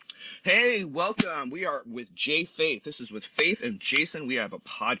Hey, welcome. We are with Jay Faith. This is with Faith and Jason. We have a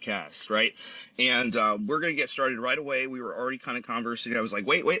podcast, right? And we're going to get started right away. We were already kind of conversing. I was like,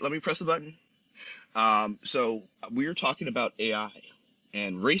 wait, let me press the button. So we were talking about AI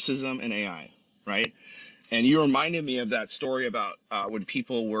and racism and AI, right? And you reminded me of that story about when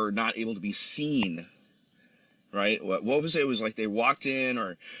people were not able to be seen, right? What was it? It was like they walked in,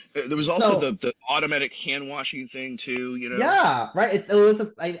 or there was also So the automatic hand washing thing too, you know? yeah, right. It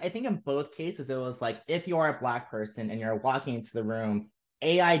was I think in both cases it was like if you are a black person and you're walking into the room,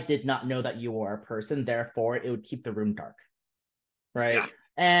 AI did not know that you were a person, therefore it would keep the room dark, Yeah. right?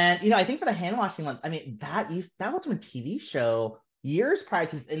 And I think for the hand washing one, I mean that was from a TV show years prior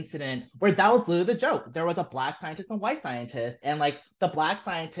to this incident where that was literally the joke. There was a black scientist and a white scientist, and like the black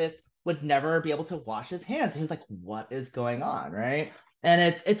scientist would never be able to wash his hands. He was like, "What is going on?" Right?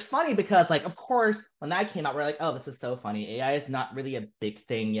 And it's funny because like of course when that came out, we're like, "Oh, this is so funny. AI is not really a big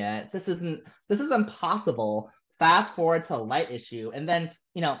thing yet. This is impossible." Fast forward to a light issue, and then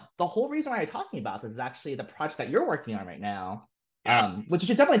the whole reason why I'm talking about this is actually the project that you're working on right now, Yeah. which you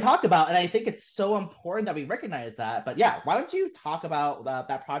should definitely talk about. And I think it's so important that we recognize that. But yeah, why don't you talk about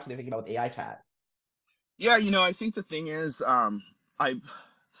that project you're thinking about with AI chat? Yeah, I think the thing is, I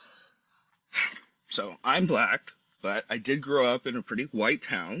so I'm black, but I did grow up in a pretty white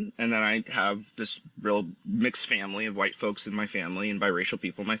town, and then I have this real mixed family of white folks in my family and biracial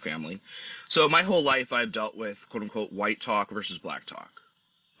people in my family. So my whole life I've dealt with quote unquote white talk versus black talk,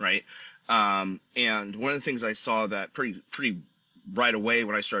 right? And one of the things I saw that pretty right away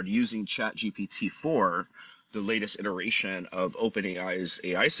when I started using ChatGPT 4, the latest iteration of OpenAI's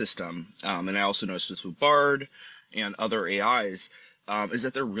AI system, and I also noticed this with Bard and other AIs, is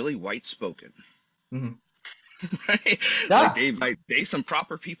that they're really white spoken, Mhm. right? Like Yeah, they some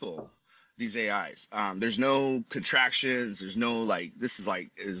proper people, these AIs. There's no contractions. There's no like this is like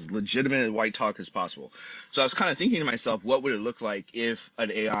as legitimate white talk as possible. So I was kind of thinking to myself, what would it look like if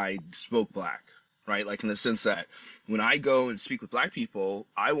an AI spoke black, right? Like in the sense that when I go and speak with black people,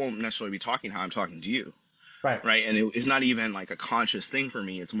 I won't necessarily be talking how I'm talking to you, right. right? And it's not even like a conscious thing for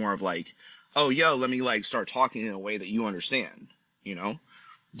me. It's more of like, oh, yo, let me like start talking in a way that you understand, you know?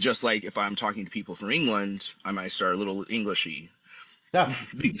 Just like if I'm talking to people from England, I might start a little Englishy Yeah,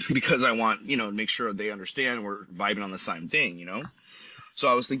 because I want, to make sure they understand we're vibing on the same thing. So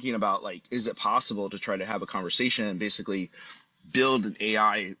I was thinking about like, is it possible to try to have a conversation and basically build an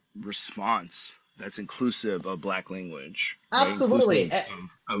AI response that's inclusive of black language, right? absolutely.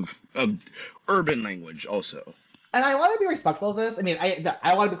 Inclusive of urban language also. And I want to be respectful of this. I mean,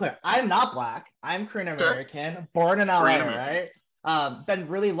 I want to be clear. I'm not black. I'm Korean Sure. American, born in LA, Korean American. right? Been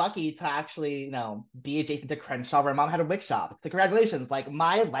really lucky to actually, be adjacent to Crenshaw, where mom had a wig shop. So congratulations. Like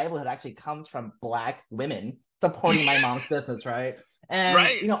my livelihood actually comes from black women supporting my mom's business, right? And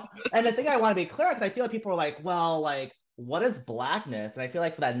Right. and the thing I want to be clear because I feel like people are like, well, like, what is blackness? And I feel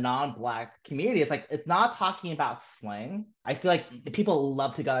like for that non-black community, it's like it's not talking about slang. I feel like people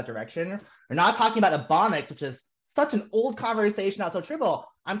love to go that direction. We're not talking about ebonics, which is such an old conversation, not so trivial.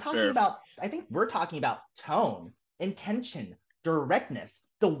 Sure. I think we're talking about tone, intention, directness,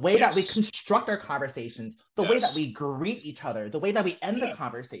 the way that we Yes. construct our conversations, the way that Yes. we greet each other, the way that we end the Yeah.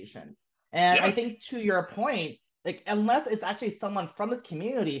 conversation. And I Yeah. think to your point, like unless it's actually someone from this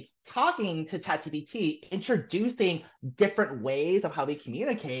community talking to ChatGPT, introducing different ways of how we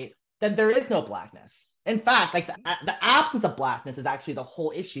communicate, then there is no blackness. In fact, like the absence of blackness is actually the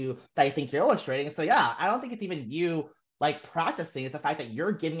whole issue that I think you're illustrating. So yeah, I don't think it's even you like practicing. It's the fact that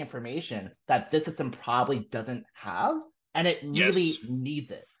you're giving information that this system probably doesn't have, and it Yes. really needs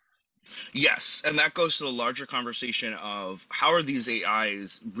it. Yes, and that goes to the larger conversation of how are these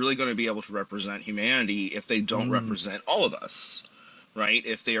AIs really going to be able to represent humanity if they don't Mm, represent all of us, right?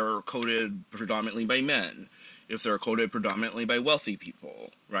 If they are coded predominantly by men, if they're coded predominantly by wealthy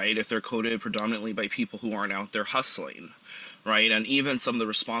people, right? If they're coded predominantly by people who aren't out there hustling, right? And even some of the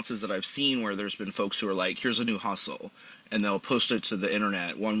responses that I've seen where there's been folks who are like, here's a new hustle, and they'll post it to the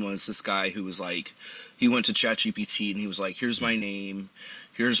internet. One was this guy who was like, he went to ChatGPT and he was like, here's my name,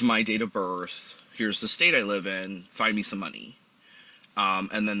 here's my date of birth, here's the state I live in, find me some money.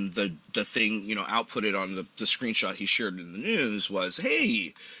 And then the thing, outputted on the screenshot he shared in the news was,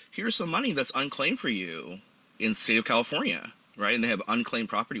 hey, here's some money that's unclaimed for you in the state of California, right? And they have unclaimed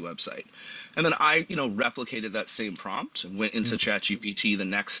property website. And then I, replicated that same prompt and went into mm. ChatGPT the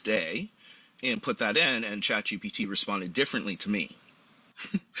next day and put that in, and ChatGPT responded differently to me.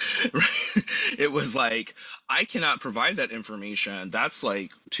 Right? It was like, I cannot provide that information. That's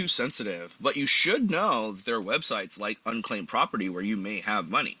like too sensitive. But you should know that there are websites like Unclaimed Property where you may have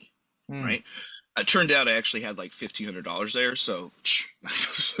money, Mm. right? It turned out I actually had like $1,500 there, so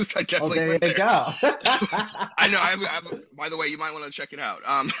I Oh, definitely there went you there. go. I know. By the way, you might want to check it out.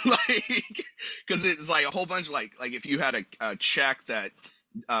 Like, because it's like a whole bunch of like if you had a check that,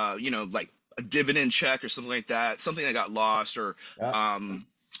 like a dividend check or something like that, something that got lost, or Yep, um,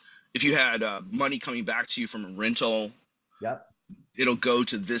 if you had money coming back to you from a rental, yep. it'll go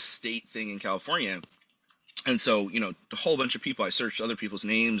to this state thing in California. And so, a whole bunch of people, I searched other people's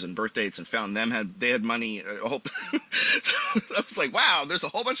names and birth dates and found they had money. I was like, wow, there's a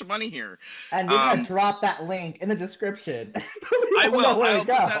whole bunch of money here. And you're gonna Um, drop that link in the description so I people know will. where to I'll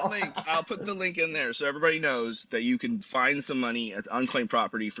put that go. link. I'll put the link in there so everybody knows that you can find some money at unclaimed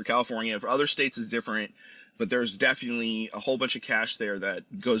property for California. For other states, it's different, but there's definitely a whole bunch of cash there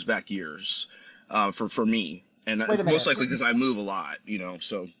that goes back years, for me, and Wait a most minute. likely because I move a lot.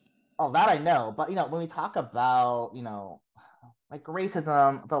 So Oh, that I know. But when we talk about, like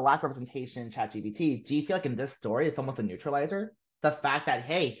racism, the lack of representation in ChatGPT, do you feel like in this story it's almost a neutralizer? The fact that,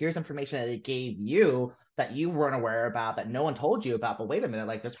 hey, here's information that it gave you that you weren't aware about, that no one told you about, but wait a minute,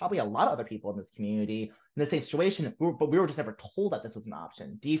 like there's probably a lot of other people in this community in the same situation, but we were just never told that this was an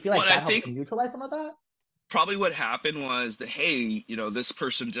option. Do you feel like what I that helps think to neutralize some of that? probably what happened was that, hey, this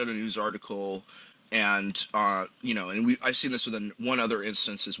person did a news article, and and I've seen this with one other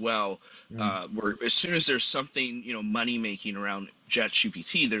instance as well, Mm. where as soon as there's something, money making around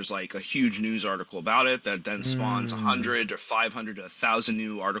ChatGPT, there's like a huge news article about it that then spawns Mm. 100 or 500 to 1,000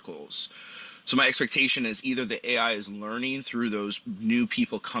 new articles. So my expectation is either the AI is learning through those new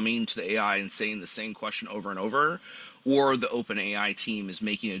people coming to the AI and saying the same question over and over, or the open AI team is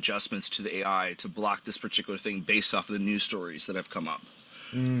making adjustments to the AI to block this particular thing based off of the news stories that have come up.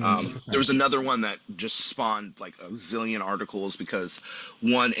 Mm. There Interesting. was another one that just spawned like a zillion articles because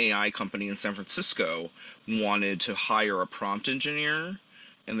one AI company in San Francisco wanted to hire a prompt engineer,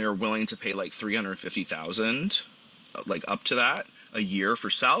 and they were willing to pay like 350,000, like up to that a year for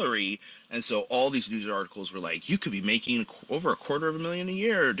salary. And so all these news articles were like, you could be making over $250,000 a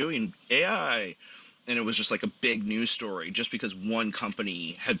year doing AI. And it was just like a big news story just because one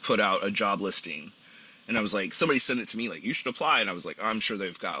company had put out a job listing. And I was like, somebody sent it to me, like, you should apply. And I was like, I'm sure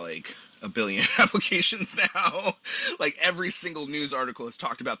they've got like a billion applications now. Like every single news article has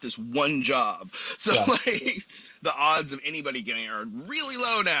talked about this one job. So Yeah. like the odds of anybody getting it are really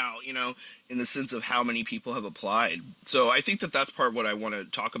low now, in the sense of how many people have applied. So I think that that's part of what I want to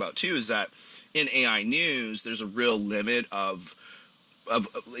talk about too, is that in AI news, there's a real limit of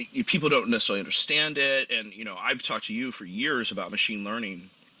like, people don't necessarily understand it. And, I've talked to you for years about machine learning.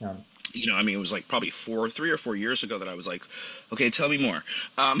 Yeah. I mean, it was like probably 3 or 4 years ago that I was like, okay, tell me more.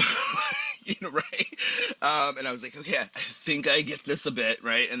 Um, right? And I was like, okay, I think I get this a bit,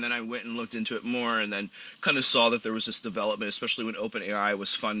 right? And then I went and looked into it more, and then kind of saw that there was this development, especially when OpenAI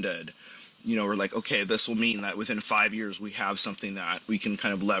was funded. We're like, okay, this will mean that within 5 years we have something that we can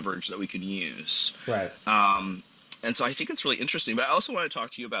kind of leverage that we can use. Right. And so I think it's really interesting. But I also want to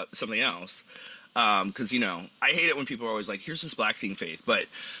talk to you about something else, because I hate it when people are always like, here's this black thing faith, but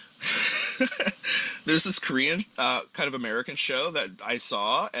there's this Korean kind of American show that I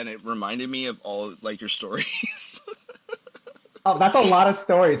saw, and it reminded me of all like your stories. Oh, that's a lot of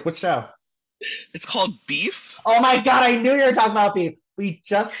stories. Which show? It's called Beef. Oh my God, I knew you were talking about beef. We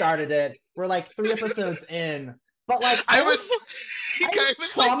just started it. We're like 3 episodes in. But like I was, I I was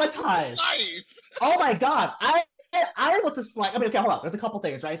was like, this is traumatized. life. Oh my God. I was just like, I mean, okay, hold on. There's a couple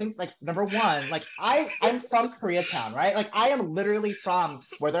things, right? I think like number one, like I'm from Koreatown, right? Like I am literally from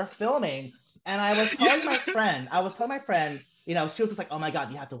where they're filming. And I was telling my friend, she was just like, oh my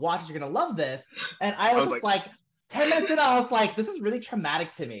God, you have to watch it, you're gonna love this. And I I was was just like, like 10 minutes in, I was like, this is really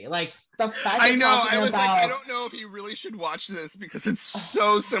traumatic to me. Like the fact I they're know. talking I was like, I about don't know if you really should watch this because it's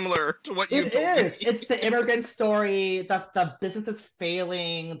so similar to what you've it told me. is. It's the immigrant story, the businesses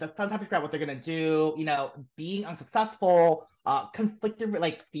failing, the son trying to figure out what they're gonna do, being unsuccessful, conflicted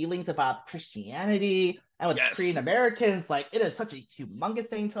like feelings about Christianity and with Korean Yes. Americans. Like it is such a humongous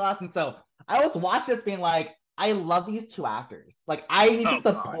thing to us. And so I was watching this being like, I love these two actors. Like I need to Oh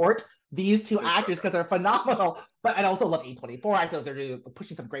God, support these two they're so actors good. because they're phenomenal. But I also love A24. I feel like they're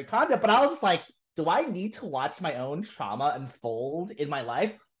pushing some great content. But I was just like, do I need to watch my own trauma unfold in my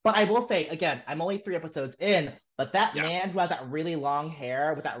life? But I will say again, I'm only 3 episodes in, but that Yeah. man who has that really long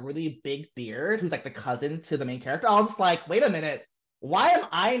hair with that really big beard, who's like the cousin to the main character, I was just like, wait a minute, why am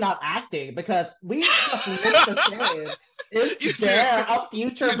I not acting? Because we just look the same. Is You do. there a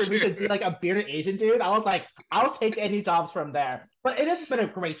future You for me do. to be like a bearded Asian dude? I was like, I'll take any jobs from there. But it has been a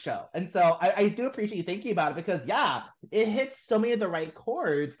great show. And so I do appreciate you thinking about it because, yeah, it hits so many of the right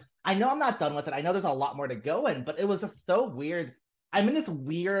chords. I know I'm not done with it. I know there's a lot more to go in, but it was just so weird I'm in this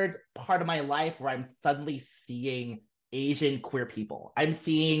weird part of my life where I'm suddenly seeing Asian queer people. I'm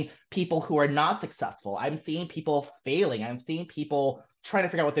seeing people who are not successful. I'm seeing people failing. I'm seeing people trying to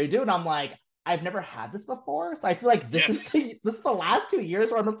figure out what they're doing. I'm like, I've never had this before. So I feel like Yes. this is the last 2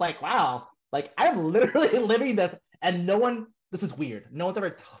 years where I'm just like, wow, like I'm literally living this, and no one. This is weird. No one's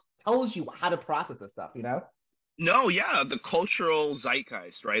ever tells you how to process this stuff. You know? No, yeah, the cultural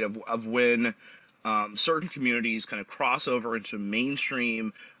zeitgeist, right, of when certain communities kind of cross over into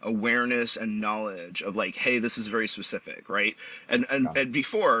mainstream awareness and knowledge of like, hey, this is very specific, right? Yeah. And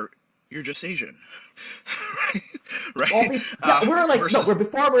before you're just Asian, Well, right? yeah, we're like no, we're Versus,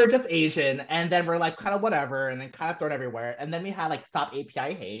 before we were just Asian, and then we're like kind of whatever, and then kind of thrown everywhere, and then we had like Stop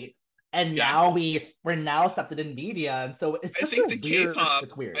API Hate, and yeah, now we're now accepted in media, and so it's I such think a the weird. K-pop,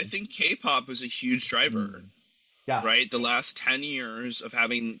 It's I weird. think K-pop is a huge driver, Mm. Yeah, right? The last 10 years of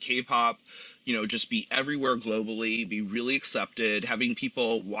having K-pop, just be everywhere globally, be really accepted, having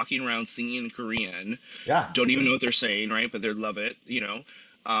people walking around singing in Korean, yeah, don't even know what they're saying, right? But they love it,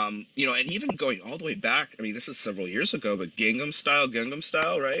 and even going all the way back, I mean, this is several years ago, but Gangnam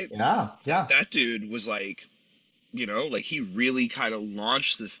Style, right? yeah, yeah. That dude was like, like he really kind of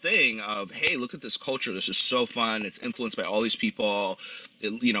launched this thing of, hey, look at this culture. This is so fun. It's influenced by all these people.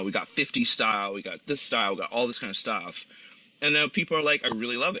 We got 50 style, we got this style, we got all this kind of stuff. And now people are like, I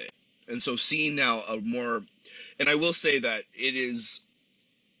really love it. And so seeing now a more, and I will say that it is,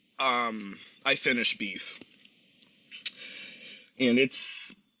 I finished Beef, and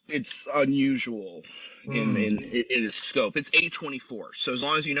it's unusual Mm. in its scope. It's A24, so as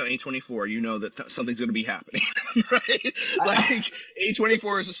long as you know A24, you know that something's going to be happening, right? I, Like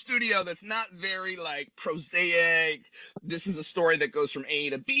A24 is a studio that's not very like prosaic. This is a story that goes from A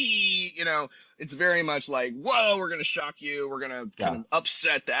to B. It's very much like, whoa, we're going to shock you. We're going to kind yeah, of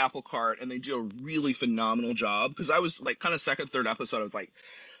upset the apple cart, and they do a really phenomenal job. Because I was like, kind of second, third episode, I was like,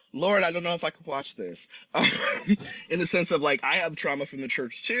 Lord, I don't know if I could watch this. In the sense of like, I have trauma from the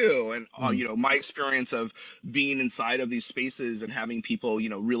church too. And, mm. my experience of being inside of these spaces and having people,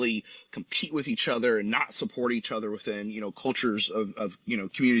 really compete with each other and not support each other within, cultures of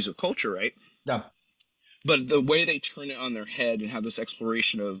communities of culture, right? Yeah. But the way they turn it on their head and have this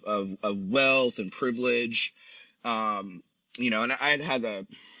exploration of wealth and privilege, and I had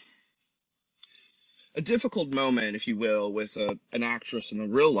a difficult moment, if you will, with an actress in the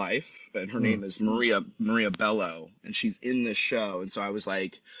real life, and her Mm. name is Maria Bello, and she's in this show, and so I was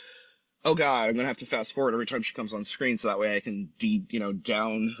like, oh God, I'm gonna have to fast forward every time she comes on screen, so that way I can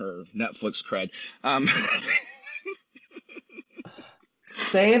down her Netflix cred. Um,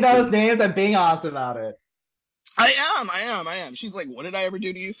 Saying those because names and being honest about it. I am. She's like, what did I ever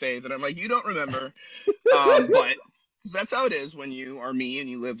do to you, Faith? And I'm like, you don't remember. But that's how it is when you are me and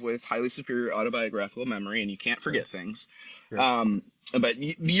you live with highly superior autobiographical memory and you can't Sure, forget things. sure. Um, but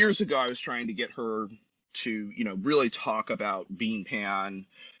years ago, I was trying to get her to, really talk about being pan,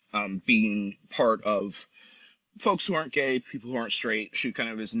 being part of folks who aren't gay, people who aren't straight. She kind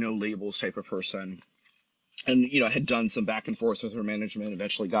of is no labels type of person. And, had done some back and forth with her management,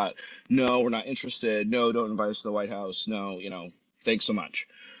 eventually got, no, we're not interested. No, don't invite us to the White House. No, thanks so much.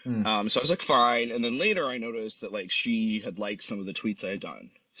 Mm. So I was like, fine. And then later I noticed that like she had liked some of the tweets I had done.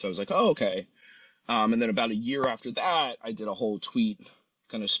 So I was like, oh, okay. And then about a year after that, I did a whole tweet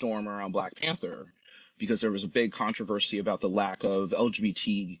kind of storm around Black Panther because there was a big controversy about the lack of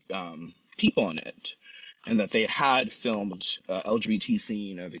LGBT people in it. And that they had filmed LGBT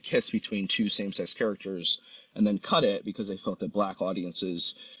scene of a kiss between two same-sex characters and then cut it because they felt that Black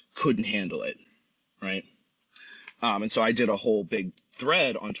audiences couldn't handle it, right? And so I did a whole big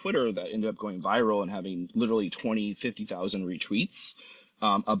thread on Twitter that ended up going viral and having literally 20, 50,000 retweets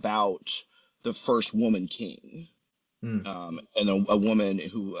about the first woman king. Mm. And a woman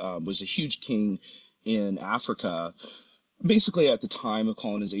who was a huge king in Africa, basically at the time of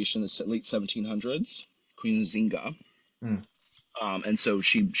colonization, the late 1700s, Queen Nzinga. Mm. And so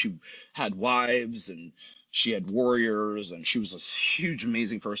she had wives and she had warriors and she was this huge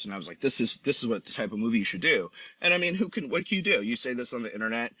amazing person. I was like, this is what the type of movie you should do. And I mean, what can you do? You say this on the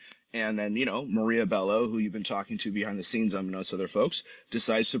internet, and then Maria Bello, who you've been talking to behind the scenes, unbeknownst to other folks,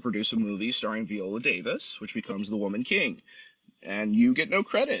 decides to produce a movie starring Viola Davis, which becomes The Woman King, and you get no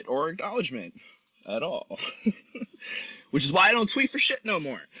credit or acknowledgement. at all. Which is why I don't tweet for shit no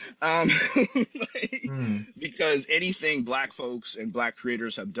more. Um, like, Hmm. because anything black folks and black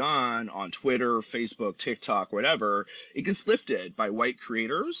creators have done on Twitter, Facebook, TikTok, whatever, it gets lifted by white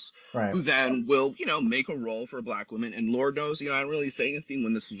creators Right. who then will, make a role for black women. And Lord knows, I don't really say anything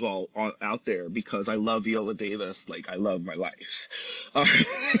when this is all out there because I love Viola Davis like I love my life. Um,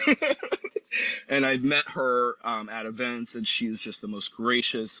 and I've met her at events, and she's just the most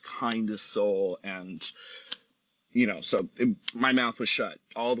gracious, kindest soul. And so my mouth was shut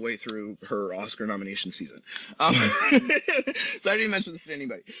all the way through her Oscar nomination season. Hmm. So I didn't mention this to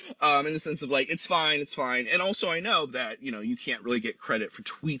anybody, in the sense of like, it's fine, it's fine. And also I know that, you can't really get credit for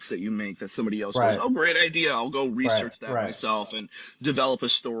tweets that you make that somebody else goes, Right. oh, great idea. I'll go Right. research that Right. myself and develop a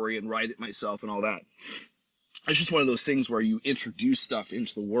story and write it myself and all that. It's just one of those things where you introduce stuff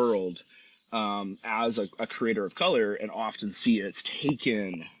into the world, as a creator of color, and often see it's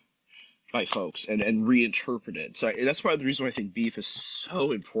taken by folks and reinterpreted. So that's why the reason why I think beef is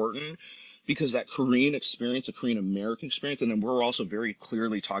so important, because that Korean experience, a Korean American experience, and then we're also very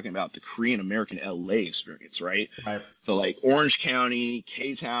clearly talking about the Korean American LA experience, right? Right. So like Orange County,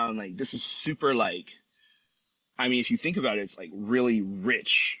 K Town, like this is super like, I mean, if you think about it, it's like really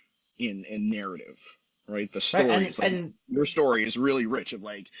rich in narrative, right? The Right. stories, like And your story is really rich of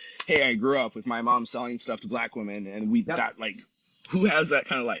like, hey, I grew up with my mom selling stuff to black women, and we yep. that like, who has that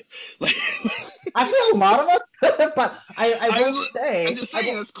kind of life? Like, Actually, a lot of us. But I will I'm say, just I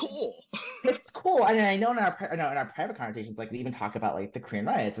saying will. that's cool. It's cool. And I know in our private conversations, like we even talk about like the Korean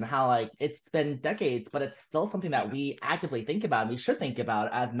riots and how like it's been decades, but it's still something that Yeah, we actively think about and we should think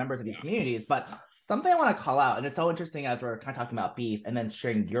about as members of these yeah, communities. But something I want to call out, and it's so interesting as we're kind of talking about beef and then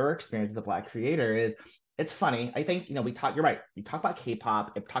sharing your experience as a Black creator, is it's funny. I think, we talk, you're right. We talk about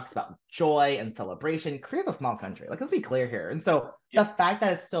K-pop, it talks about joy and celebration. Korea's a small country. Like, let's be clear here. And so yeah. the fact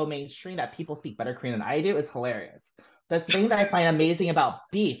that it's so mainstream that people speak better Korean than I do is hilarious. The thing that I find amazing about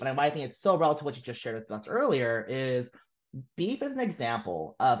beef, and why I think it's so relevant to what you just shared with us earlier, is beef is an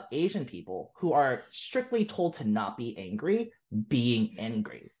example of Asian people who are strictly told to not be angry, being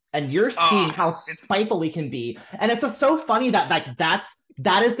angry. And you're seeing Ah, how it's spiteful we can be. And it's just so funny that like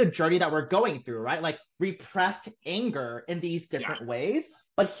that is the journey that we're going through, right? Like repressed anger in these yeah, different ways.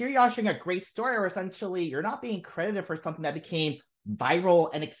 But here you are sharing a great story where essentially you're not being credited for something that became viral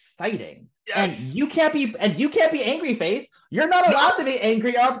and exciting. And yes, you can't be angry, Faith. You're not allowed to no, be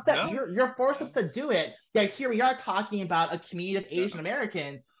angry or upset. no, You're forced no, to do it. Yet here we are talking about a community of no. Asian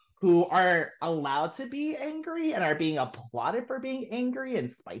Americans who are allowed to be angry and are being applauded for being angry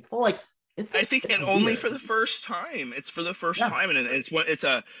and spiteful. Like I think, it's and only for weird. the first time. It's for the first Yeah. time, and it's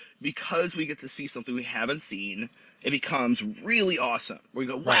a because we get to see something we haven't seen. It becomes really awesome. We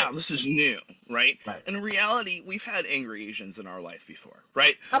go, Right. wow, this is new, right? Right. And in reality, we've had angry Asians in our life before,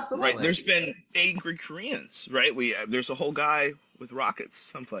 right? Right. Absolutely. There's been angry Koreans, right? There's a whole guy with rockets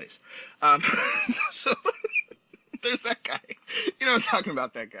someplace. So there's that guy. You know, I'm talking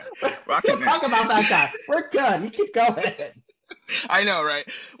about that guy, Rocket We'll Man. talk about that guy. We're good. You keep going. I know, right?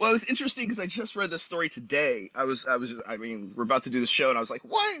 Well, it was interesting because I just read this story today. I mean, we're about to do the show, and I was like,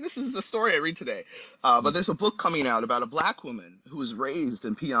 "Why? This is the story I read today." But there's a book coming out about a black woman who was raised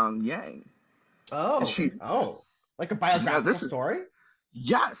in Pyongyang, and Oh, she, oh, like a yeah, biographical story?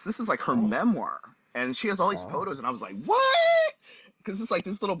 this is like her Oh, memoir, and she has all these oh, photos, and I was like, "What?" Because it's like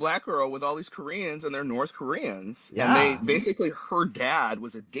this little black girl with all these Koreans, and they're North Koreans, and they yeah. basically her dad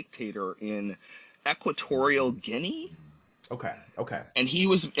was a dictator in Equatorial Guinea, Okay, okay. and he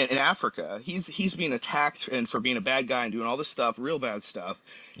was in Africa. He's being attacked and for being a bad guy and doing all this stuff, real bad stuff.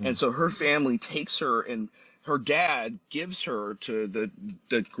 And Mm, so her family takes her, and her dad gives her to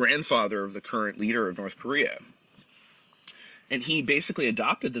the grandfather of the current leader of North Korea. And he basically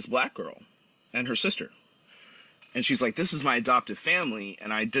adopted this black girl and her sister. And she's like, this is my adoptive family.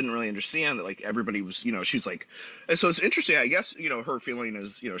 And I didn't really understand that, like, everybody was, she's like, and so it's interesting. I guess, her feeling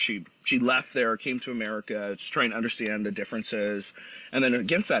is, she left there, came to America, just trying to understand the differences. And then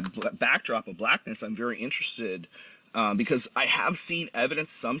against that backdrop of blackness, I'm very interested, because I have seen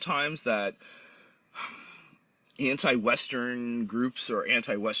evidence sometimes that anti-Western groups or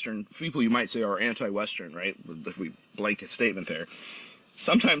anti-Western people, you might say, are anti-Western, right? If we blanket statement there,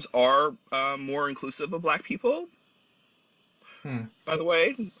 sometimes are more inclusive of black people, hmm, by the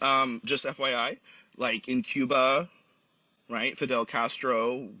way, just FYI. Like in Cuba, right? Fidel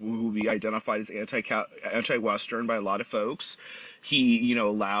Castro, who would be identified as anti-Western by a lot of folks, he,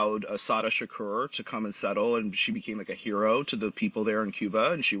 allowed Asada Shakur to come and settle, and she became like a hero to the people there in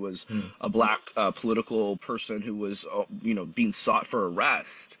Cuba. And she was hmm, a black political person who was, being sought for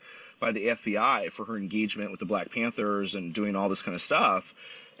arrest by the FBI for her engagement with the Black Panthers and doing all this kind of stuff.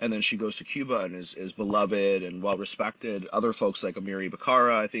 and then she goes to Cuba and is beloved and well respected. Other folks like Amiri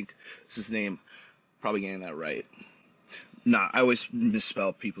Bakara, I think is his name, probably getting that right. Nah, I always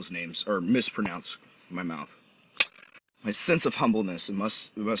misspell people's names or mispronounce my mouth. My sense of humbleness it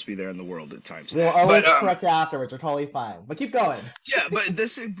must be there in the world at times. We'll always But correct you afterwards. We're totally fine. But keep going. yeah, but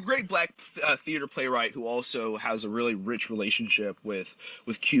this is a great black theater playwright who also has a really rich relationship with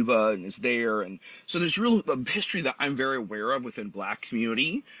Cuba and is there, and so there's real history that I'm very aware of within black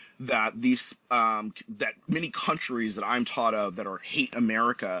community, that these that many countries that I'm taught of that are hate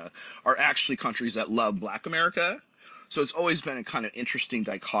America are actually countries that love Black America. So it's always been a kind of interesting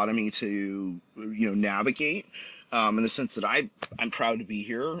dichotomy to navigate, in the sense that I'm proud to be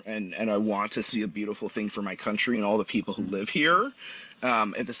here, and I want to see a beautiful thing for my country and all the people who live here.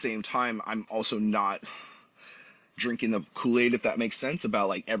 At the same time, I'm also not drinking the Kool-Aid, if that makes sense, about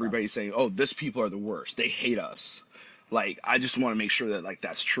like everybody saying, oh, this people are the worst, they hate us. Like, I just want to make sure that like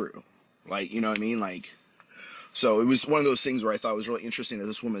that's true. Like, you know what I mean? Like, so it was one of those things where I thought it was really interesting that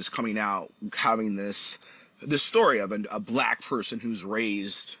this woman is coming out having this story of a black person who's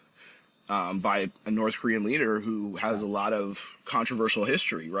raised by a North Korean leader who has a lot of controversial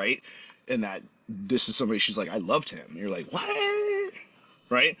history, right? And that this is somebody she's like, I loved him. And you're like, what?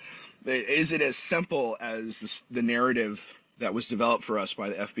 Right? Is it as simple as the narrative that was developed for us by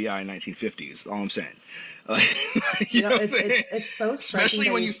the FBI in 1950s? All I'm saying. You know what I'm saying? It's so striking, especially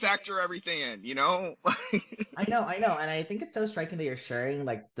that when you factor everything in, you know? I know, and I think it's so striking that you're sharing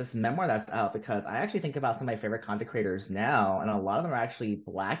like this memoir that's out, because I actually think about some of my favorite content creators now, and a lot of them are actually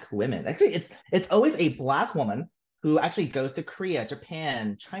Black women. Actually, it's always a Black woman who actually goes to Korea,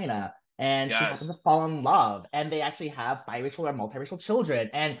 Japan, China, and she happens Yes. to fall in love, and they actually have biracial or multiracial children,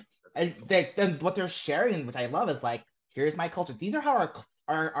 and what they're sharing, which I love, is like, here's my culture. These are how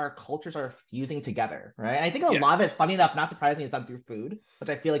our cultures are fusing together, right? And I think a lot of it, Yes. funny enough, not surprisingly, is done through food, which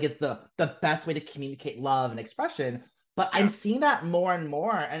I feel like is the best way to communicate love and expression. But I'm Yeah. seeing that more and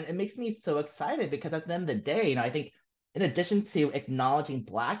more, and it makes me so excited, because at the end of the day, I think in addition to acknowledging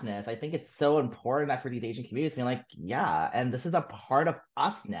Blackness, I think it's so important that for these Asian communities, being like, yeah, and this is a part of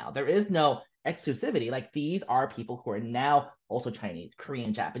us now. There is no exclusivity. Like, these are people who are now also Chinese,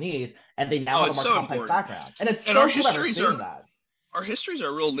 Korean, Japanese, and they now Oh, have a it's more so complex important. background. And it's And our so cool that we're histories are seeing that. our histories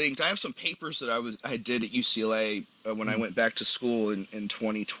are real linked. I have some papers that I did at UCLA when I Mhm. went back to school in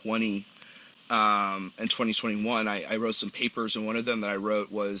 2020 and 2021. I wrote some papers, and one of them that I wrote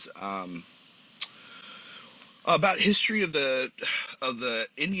was about history of the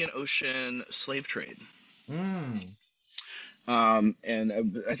Indian Ocean slave trade. Mm.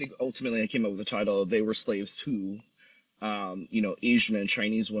 And I think ultimately I came up with the title "They Were Slaves Too." Asian and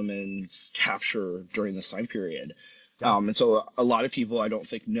Chinese women's capture during this time period. Yeah. And so a lot of people I don't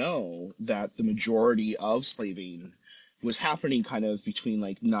think know that the majority of slaving was happening kind of between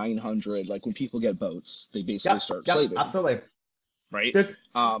like 900, like when people get boats, they basically Yep. start Yep. slaving, Absolutely. right? There's,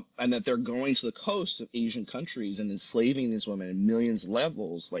 And that they're going to the coast of Asian countries and enslaving these women in millions of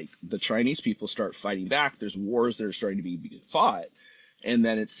levels. Like the Chinese people start fighting back. There's wars that are starting to be fought. And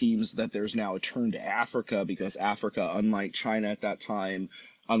then it seems that there's now a turn to Africa, because Africa, unlike China at that time,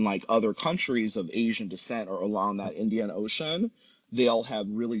 unlike other countries of Asian descent or along that Indian Ocean, they all have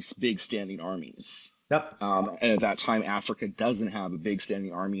really big standing armies. yep. And at that time, Africa doesn't have a big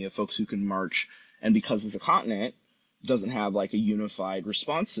standing army of folks who can march. And because it's a continent, doesn't have like a unified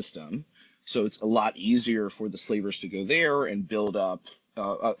response system. So it's a lot easier for the slavers to go there and build up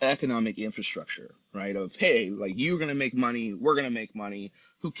economic infrastructure, right? Of, hey, like, you're going to make money, we're going to make money.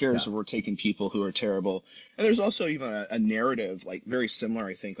 Who cares Yeah. if we're taking people who are terrible? And there's also even a narrative, like very similar,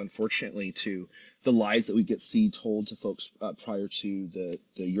 I think, unfortunately, to the lies that we get told to folks prior to the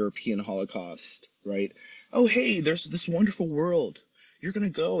European Holocaust, right? Oh, hey, there's this wonderful world. You're gonna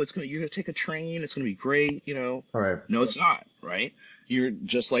go. You're gonna take a train. It's gonna be great. All right. No, it's not, right? You're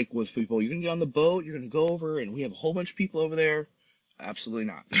just like with people. You're gonna get on the boat. You're gonna go over, and we have a whole bunch of people over there. Absolutely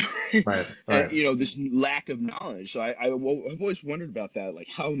not. Right. And, Right. this lack of knowledge. So I've always wondered about that. Like,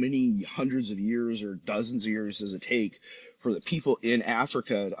 how many hundreds of years or dozens of years does it take for the people in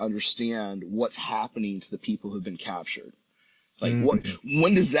Africa to understand what's happening to the people who've been captured? Like, Mm.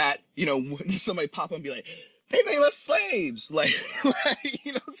 when does that, when does somebody pop up and be like, they made us slaves? Like,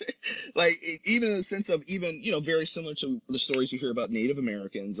 like, even in the sense of, even, very similar to the stories you hear about Native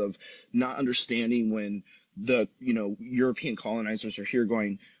Americans, of not understanding when the, European colonizers are here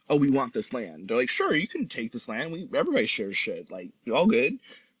going, oh, we want this land. They're like, sure, you can take this land. Everybody shares shit. Like, all good.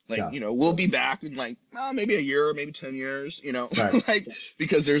 Like, Yeah. we'll be back in like maybe a year, maybe 10 years, Right. like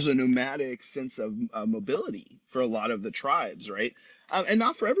because there's a nomadic sense of mobility for a lot of the tribes, right? And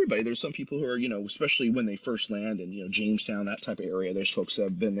not for everybody. There's some people who are, especially when they first land in, Jamestown, that type of area. There's folks that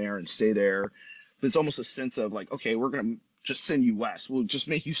have been there and stay there. There's almost a sense of like, okay, we're gonna just send you west. We'll just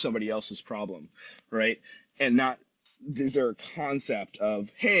make you somebody else's problem, right? And not is there a concept of,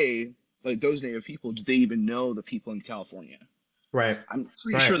 hey, like those native people, do they even know the people in California? Right. I'm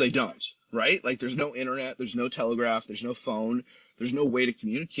pretty Right. sure they don't, right? Like there's no internet, there's no telegraph, there's no phone, there's no way to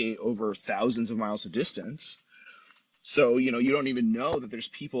communicate over thousands of miles of distance. So, you don't even know that there's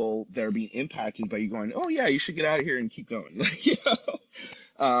people that are being impacted by you going, oh yeah, you should get out of here and keep going.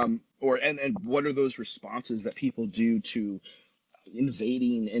 Like, or and what are those responses that people do to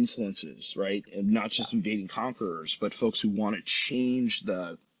invading influences, right? And not just invading conquerors, but folks who want to change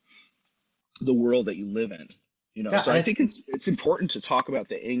the world that you live in. Yeah. So I think it's important to talk about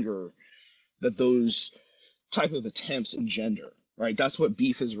the anger that those type of attempts engender, right? That's what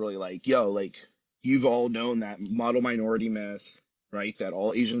beef is really like. Yo, like you've all known that model minority myth, right? That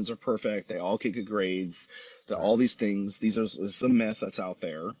all Asians are perfect, they all get good grades, that all these things, this is a myth that's out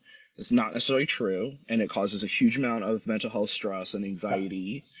there. It's not necessarily true, and it causes a huge amount of mental health stress and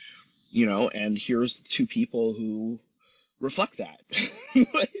anxiety, and here's two people who reflect that in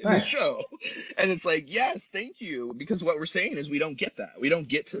the Right. show. And it's like, yes, thank you. Because what we're saying is we don't get that. We don't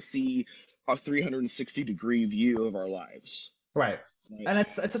get to see a 360-degree view of our lives. Right. Right. And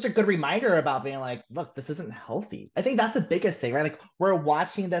it's such a good reminder about being like, look, this isn't healthy. I think that's the biggest thing, right? Like we're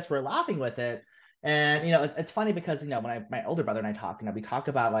watching this, we're laughing with it. And it's funny because when my older brother and I talk, we talk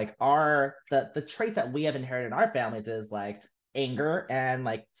about like the traits that we have inherited in our families is like anger and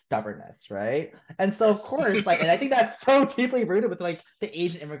like stubbornness, right? And so of course, like, and I think that's so deeply rooted with like the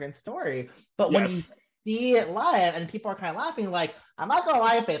Asian immigrant story. But when you Yes. see it live and people are kind of laughing, like, I'm not gonna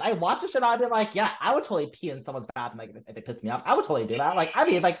lie, Faith. I watch the shit. I'd be like, yeah, I would totally pee in someone's bathroom. Like, if they piss me off, I would totally do that. Like, I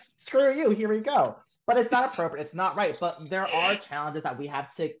mean, like, screw you. Here we go. But it's not appropriate. It's not right. But there are challenges that we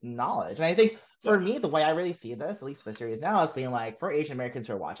have to acknowledge. And I think Yeah. for me, the way I really see this, at least for the series now, is being like, for Asian Americans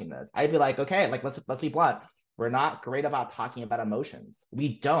who are watching this, I'd be like, okay, like let's be blunt. We're not great about talking about emotions.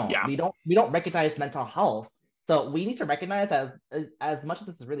 We don't. Yeah. We don't recognize mental health. So we need to recognize as much as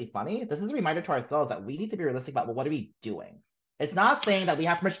this is really funny, this is a reminder to ourselves that we need to be realistic about, well, what are we doing? It's not saying that we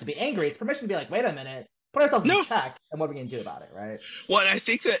have permission to be angry. It's permission to be like, wait a minute, put ourselves in No. check, and what are we gonna do about it, right? Well, and I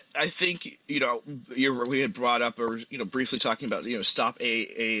think we had brought up or briefly talking about stop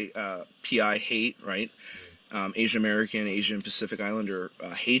PI hate, right? Asian American, Asian Pacific Islander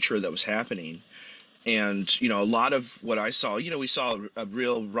hatred that was happening. And a lot of what I saw, we saw a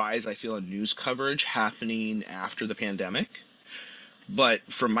real rise, I feel, in news coverage happening after the pandemic. But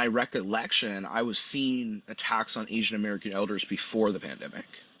from my recollection, I was seeing attacks on Asian American elders before the pandemic,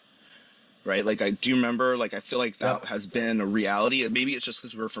 right? Like I do remember, like I feel like that Yep. has been a reality. And maybe it's just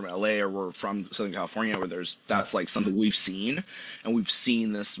because we're from LA or we're from Southern California, where that's Yep. like something we've seen, and we've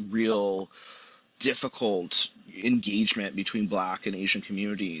seen this real difficult engagement between Black and Asian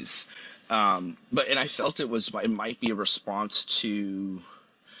communities. And I felt it might be a response to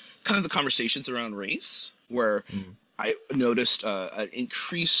kind of the conversations around race, where Mm. I noticed an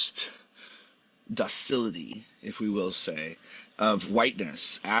increased docility, if we will say, of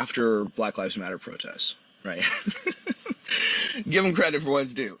whiteness after Black Lives Matter protests, right? Give them credit for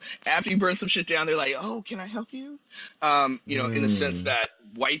what's due. After you burn some shit down, they're like, "Oh, can I help you?" In the sense Mm. that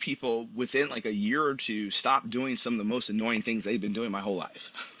white people within like a year or two stopped doing some of the most annoying things they've been doing my whole life.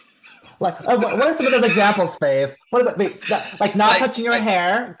 Like, what are some of those examples, Faith? What is it? Wait, like not like, touching your like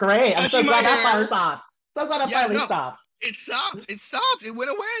hair. Great. I'm so touching my glad that finally hair. stopped. So glad that Yeah, finally no, stopped. it stopped. It stopped. It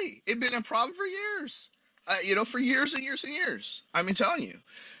went away. It'd been a problem for years. For years and years and years. I mean, telling you.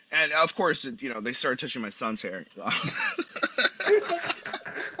 And of course, they started touching my son's hair. Yeah,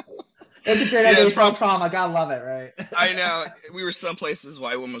 Intergenerational trauma. Gotta love it, right? I know. We were some places.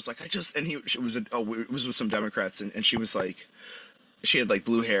 White woman was like, she was, it was with some Democrats, and she was like, she had like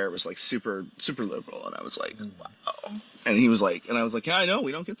blue hair, was like super super liberal, and I was like, Mm. wow. And he was like, and I was like, yeah, I know,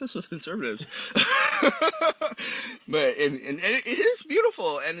 we don't get this with conservatives. And it is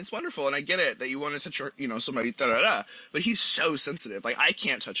beautiful and it's wonderful, and I get it that you want to touch somebody da da da, but he's so sensitive. Like I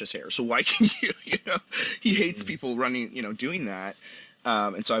can't touch his hair, so why can you? He hates Mm. people running, doing that.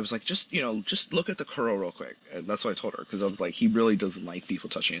 And so I was like, just look at the curl real quick. And that's what I told her, because I was like, he really doesn't like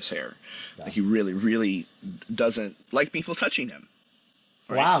people touching his hair. Yeah. Like he really, really doesn't like people touching him.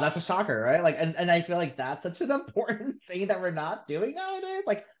 Right? Wow, that's a shocker, right? Like, and I feel like that's such an important thing that we're not doing nowadays.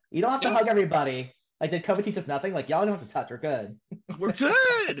 Like, you don't have to Yeah. hug everybody. Like, did COVID teach us nothing? Like, y'all don't have to touch. We're good. We're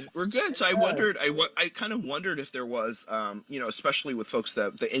good. We're good. So I Good. wondered, I kind of wondered if there was, especially with folks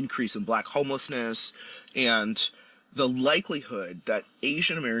that the increase in Black homelessness and the likelihood that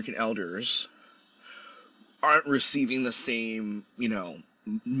Asian American elders aren't receiving the same,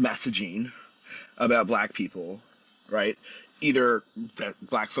 messaging about Black people, right? Either that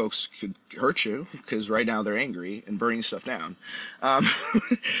Black folks could hurt you because right now they're angry and burning stuff down, um,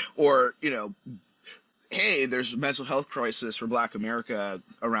 or hey, there's a mental health crisis for Black America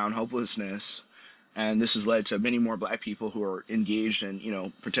around hopelessness, and this has led to many more Black people who are engaged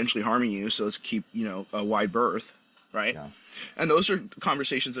in, potentially harming you. So let's keep, a wide berth, right? Yeah. And those are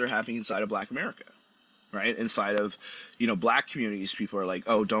conversations that are happening inside of Black America, right? Inside of, Black communities, people are like,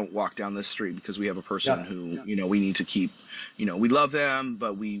 oh, don't walk down this street because we have a person Yeah. who, we need to keep, we love them,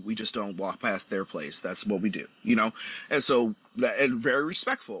 but we just don't walk past their place. That's what we do, And so and very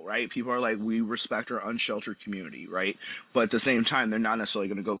respectful, right? People are like, we respect our unsheltered community, right? But at the same time, they're not necessarily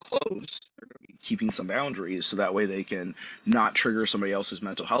going to go close. They're going to be keeping some boundaries so that way they can not trigger somebody else's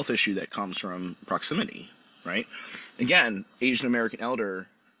mental health issue that comes from proximity, right? Again, Asian American elder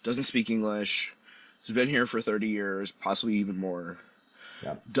doesn't speak English, has been here for 30 years, possibly even more,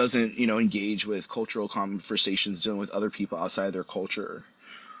 Yeah. doesn't, engage with cultural conversations, dealing with other people outside of their culture.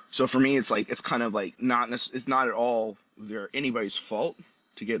 So for me, it's like, it's kind of like it's not at all anybody's fault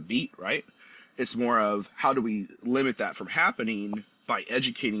to get beat, right? It's more of how do we limit that from happening by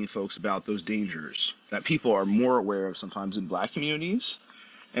educating folks about those dangers that people are more aware of sometimes in Black communities,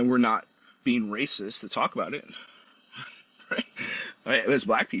 and we're not being racist to talk about it. Right? As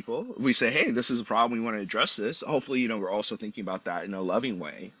Black people, we say, hey, this is a problem. We want to address this. Hopefully, we're also thinking about that in a loving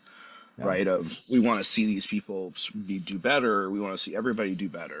way, Yeah. right? Of we want to see these people do better. We want to see everybody do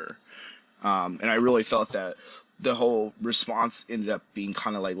better. And I really felt that the whole response ended up being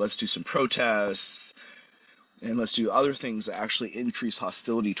kind of like, let's do some protests and let's do other things that actually increase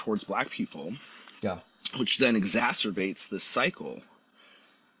hostility towards Black people, Yeah. which then exacerbates this cycle.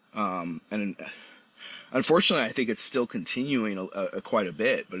 And unfortunately, I think it's still continuing quite a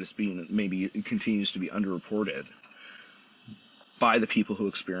bit, but maybe it continues to be underreported by the people who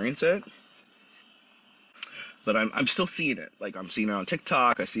experience it. But I'm still seeing it. Like, I'm seeing it on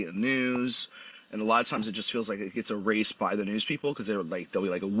TikTok, I see it in the news, and a lot of times it just feels like it gets erased by the news people because there'll be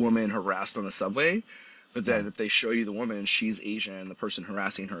like a woman harassed on the subway, but then if they show you the woman, she's Asian, the person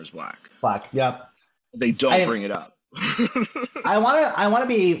harassing her is Black. Black. Yep. They don't bring it up. I wanna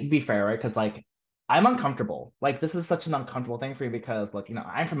be fair, right? Because like I'm uncomfortable. Like this is such an uncomfortable thing for you because like,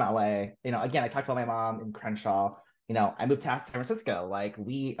 I'm from LA. Again, I talked about my mom in Crenshaw. I moved to San Francisco. Like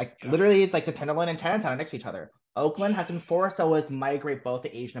we like Yeah. literally like the Tenderloin and Chinatown are next to each other. Oakland has been forced to always migrate both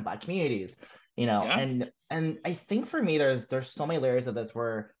the Asian and Black communities. Yeah. And I think for me there's so many layers of this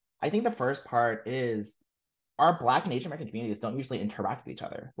where I think the first part is our Black and Asian American communities don't usually interact with each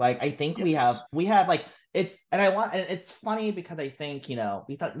other. Like I think Yes. we have like and it's funny because I think, we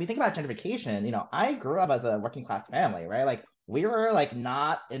think about gentrification, I grew up as a working class family, right? Like we were like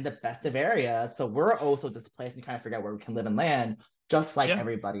not in the best of areas. So we're also displaced and kind of figure out where we can live and land just like Yeah.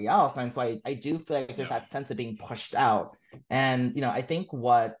 everybody else. And so I do feel like there's Yeah. that sense of being pushed out. And I think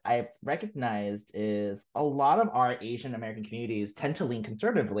what I've recognized is a lot of our Asian American communities tend to lean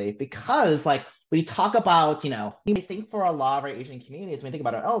conservatively because like we talk about, we think for a lot of our Asian communities, when we think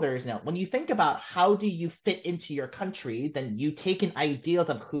about our elders, when you think about how do you fit into your country, then you take in ideals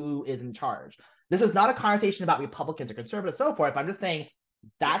of who is in charge. This is not a conversation about Republicans or conservatives, so forth. I'm just saying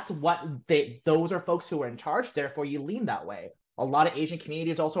that's what those are folks who are in charge. Therefore, you lean that way. A lot of Asian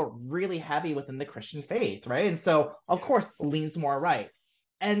communities also really heavy within the Christian faith, right? And so, of Yeah. course, leans more right.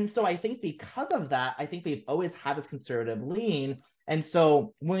 And so I think because of that, I think they've always had this conservative lean. And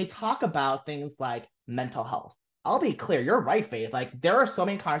so when we talk about things like mental health, I'll be clear, you're right, Faith. Like there are so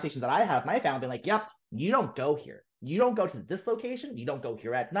many conversations that I have with my family, like, yep, you don't go here. You don't go to this location. You don't go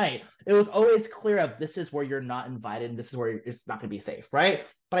here at night. It was always clear of this is where you're not invited and this is where it's not going to be safe, right?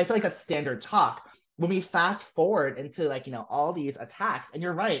 But I feel like that's standard talk. When we fast forward into like, all these attacks, and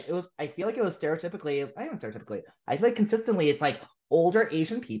you're right, I feel like it was stereotypically, not even stereotypically, I feel like consistently it's like older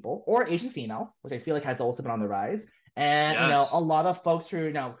Asian people or Asian females, which I feel like has also been on the rise. And a Yes. lot of folks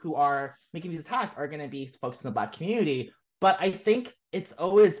who are making these attacks are going to be folks in the Black community. But I think it's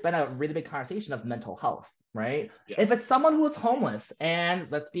always been a really big conversation of mental health, right? Yeah. If it's someone who is homeless, and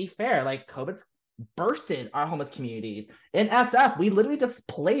let's be fair, like COVID's bursted our homeless communities. In SF, we literally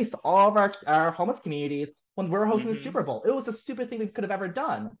displaced all of our homeless communities when we were hosting the Hmm. Super Bowl. It was the stupidest thing we could have ever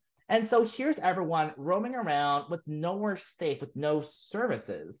done. And so here's everyone roaming around with nowhere safe, with no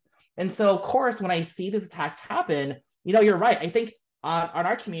services. And so, of course, when I see this attack happen, you're right. I think on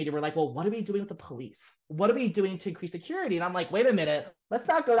our community, we're like, well, what are we doing with the police? What are we doing to increase security? And I'm like, wait a minute, let's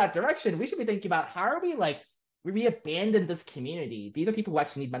not go that direction. We should be thinking about how are we like we abandoned this community. These are people who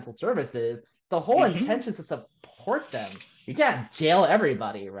actually need mental services. The whole Hmm. intention is to support them. You can't jail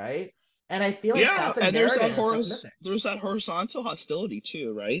everybody, right? And I feel like Yeah, that's a and narrative that's missing. there's that horizontal hostility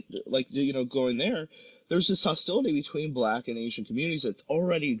too, right? Like going there, there's this hostility between Black and Asian communities that's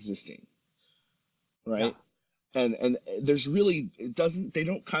already existing, Yeah. right? And there's really it doesn't they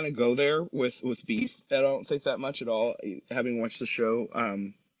don't kind of go there with beef. I don't think that much at all. Having watched the show,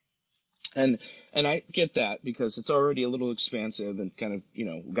 and I get that because it's already a little expansive and kind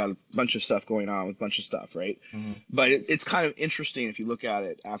of got a bunch of stuff going on with a bunch of stuff, right? Mhm. But it's kind of interesting if you look at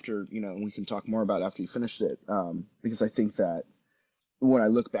it after and we can talk more about it after you finished it, because I think that when I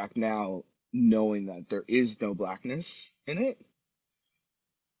look back now, knowing that there is no blackness in it,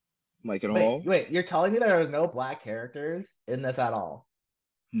 like at Wait, all, wait, you're telling me there are no black characters in this at all?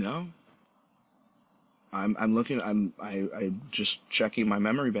 no. I'm looking. I'm just checking my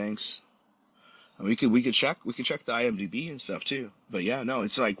memory banks. And we could check the IMDb and stuff too. But yeah, no,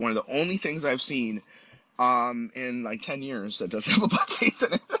 it's like one of the only things I've seen in like 10 years that doesn't have a black face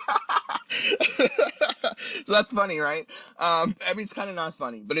in it. So that's funny, right? I mean, it's kind of not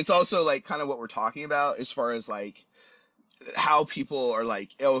funny, but it's also like kind of what we're talking about as far as like how people are like,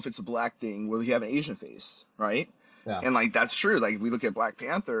 oh, if it's a black thing, will he have an Asian face, right? Yeah. And like that's true. Like if we look at Black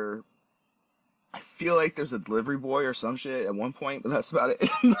Panther, I feel like there's a delivery boy or some shit at one point, but that's about it.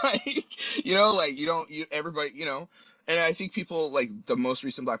 Like, like you don't, everybody, and I think people like the most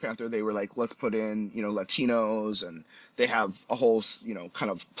recent Black Panther, they were like, let's put in, Latinos, and they have a whole, kind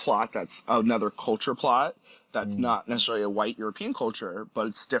of plot that's another culture plot that's Mm. not necessarily a white European culture, but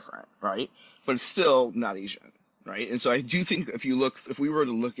it's different, right? But it's still not Asian, right? And so I do think if we were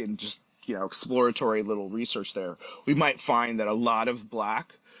to look in just, exploratory little research there, we might find that a lot of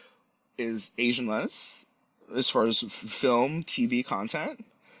Black is Asianless as far as film, TV content,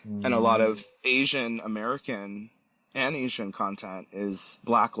 and a lot Mm. of Asian American and Asian content is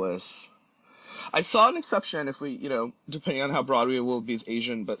Blacklist. I saw an exception if we, depending on how broad we will be with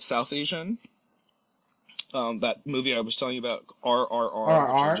Asian, but South Asian. That movie I was telling you about,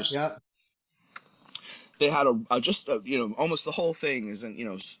 RRR, which I RRR, just yep. they had almost the whole thing is in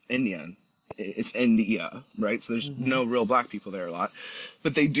Indian. It's India, right? So there's Hmm. no real black people there a lot,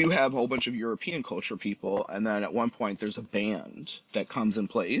 but they do have a whole bunch of European culture people. And then at one point there's a band that comes and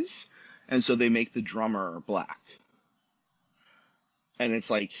plays, and so they make the drummer black, and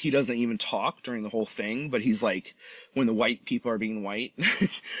it's like he doesn't even talk during the whole thing, but he's like, when the white people are being white,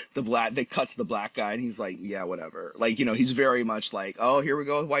 they cut to the black guy, and he's like, yeah, whatever. Like, he's very much like, oh, here we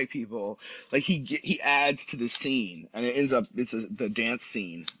go with white people. Like he adds to the scene, and it ends up the dance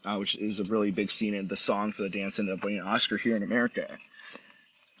scene, which is a really big scene, and the song for the dance ended up winning an Oscar here in America.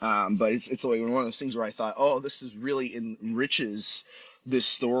 But it's like one of those things where I thought, oh, this is really enriches this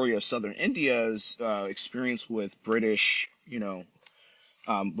story of Southern India's experience with British,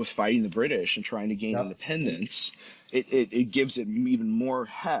 with fighting the British and trying to gain Yep. independence. It gives it even more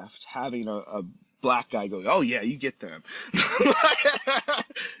heft having a black guy go, oh yeah, you get them.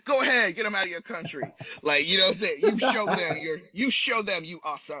 Go ahead, get them out of your country. Like, what I'm saying? You show them you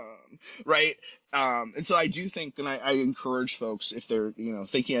awesome, right? And so I do think, and I encourage folks if they're,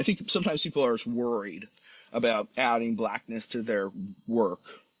 thinking, I think sometimes people are worried about adding blackness to their work,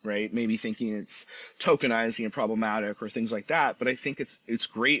 right? Maybe thinking it's tokenizing and problematic or things like that. But I think it's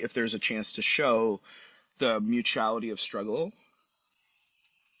great if there's a chance to show the mutuality of struggle.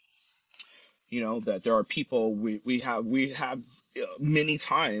 That there are people we have many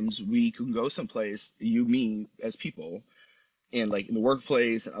times we can go someplace, you, me, as people, and like in the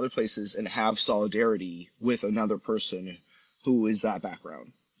workplace and other places, and have solidarity with another person who is that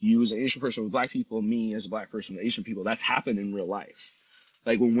background. You as an Asian person with black people, me as a black person with Asian people. That's happened in real life.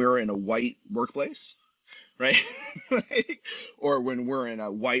 Like when we're in a white workplace, right? Like, or when we're in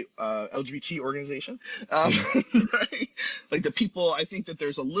a white LGBT organization, right? Like the people, I think that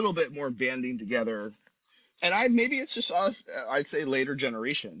there's a little bit more banding together. And maybe it's just us. I'd say later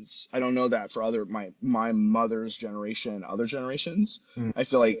generations. I don't know that for other my mother's generation, other generations. Mm. I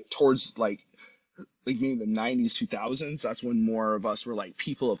feel like towards like maybe the 90s, 2000s. That's when more of us were like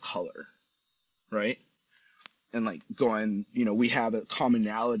people of color, right? And like going, we have a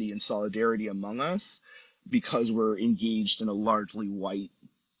commonality and solidarity among us because we're engaged in a largely white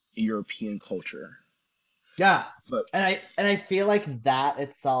European culture. Yeah. But And I feel like that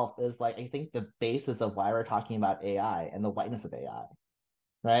itself is like I think the basis of why we're talking about AI and the whiteness of AI,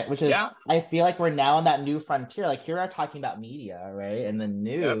 right? Which is yeah, I feel like we're now in that new frontier. Like here we are talking about media, right? And the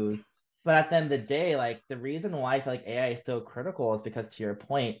yep, news. But at the end of the day, like the reason why I feel like AI is so critical is because to your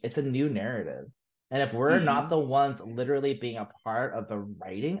point, it's a new narrative. And if we're not Hmm. the ones literally being a part of the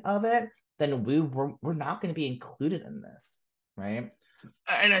writing of it, then we're not going to be included in this, right?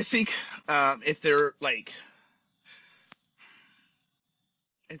 And I think if they're like,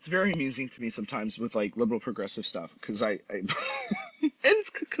 it's very amusing to me sometimes with like liberal progressive stuff because I and it's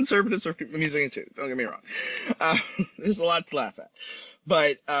conservatives are amusing too. Don't get me wrong. Uh, there's a lot to laugh at,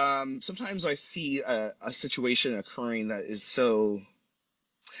 but sometimes I see a situation occurring that is so.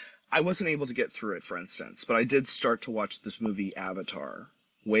 I wasn't able to get through it, for instance, but I did start to watch this movie Avatar: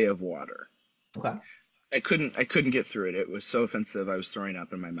 Way of Water. Okay. I couldn't get through it. It was so offensive. I was throwing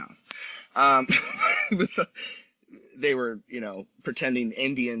up in my mouth. Um, with the, they were, pretending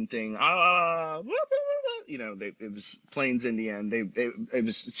Indian thing. It was Plains Indian. It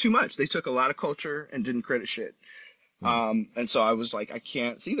was too much. They took a lot of culture and didn't credit shit. Mm. And so I was like, I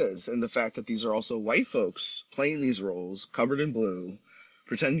can't see this. And the fact that these are also white folks playing these roles, covered in blue,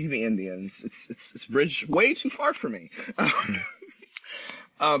 pretending to be Indians, it's bridged way too far for me.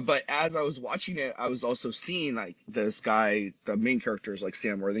 Mm. But as I was watching it, I was also seeing like this guy, the main character is like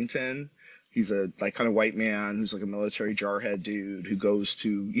Sam Worthington. He's a like kind of white man who's like a military jarhead dude who goes to,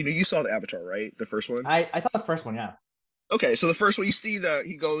 you saw the Avatar, right? The first one? I saw the first one, yeah. Okay, so the first one you see that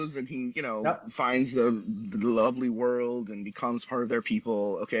he goes and he, Yep. finds the lovely world and becomes part of their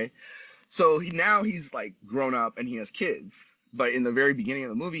people. Okay, so now he's like grown up and he has kids. But in the very beginning of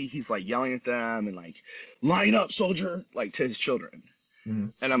the movie, he's like yelling at them and like, line up, soldier, like to his children.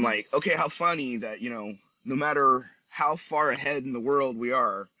 Mm. And I'm like, okay, how funny that, no matter how far ahead in the world we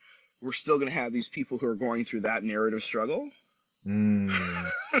are, we're still going to have these people who are going through that narrative struggle. Mm.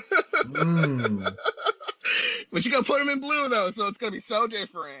 Mm. But you got to put them in blue, though, so it's going to be so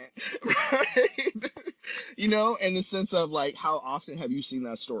different. Right? In the sense of like, how often have you seen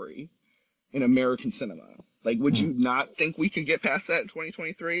that story in American cinema? Like, would Mm. you not think we could get past that in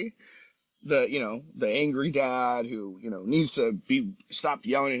 2023? The angry dad who needs to be stop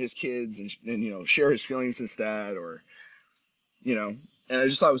yelling at his kids and share his feelings instead, or you know and I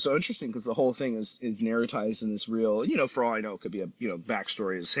just thought it was so interesting because the whole thing is narratized in this real, for all I know, it could be a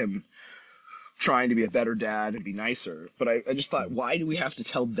backstory is him trying to be a better dad and be nicer, but I just thought, Mm. why do we have to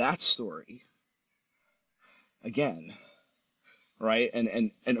tell that story again, right?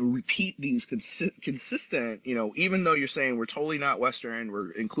 And repeat these consistent, even though you're saying we're totally not Western,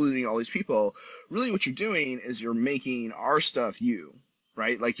 we're including all these people. Really, what you're doing is you're making our stuff you,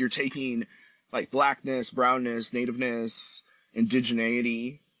 right? Like you're taking like blackness, brownness, nativeness,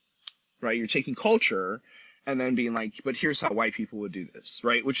 indigeneity, right? You're taking culture and then being like, but here's how white people would do this,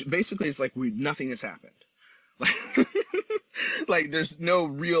 right? Which basically is like nothing has happened. Like, like there's no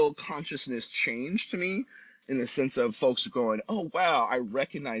real consciousness change to me in the sense of folks going, oh wow, I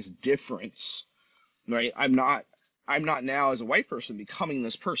recognize difference, right? I'm not now as a white person becoming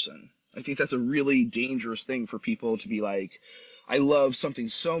this person. I think that's a really dangerous thing for people to be like, I love something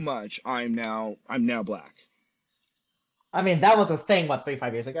so much, I'm now black. I mean, that was a thing, what, 3,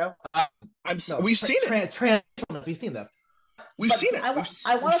 5 years ago? No, We've seen it. trans, we've seen this. We've But seen it. We've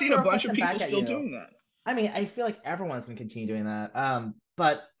I we've want to seen a throw a bunch of question people back at still you. doing that. I mean, I feel like everyone's going to continue doing that.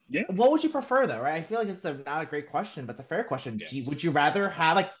 But Yeah. what would you prefer, though, right? I feel like it's not a great question, but it's a fair question. Yeah. Would you rather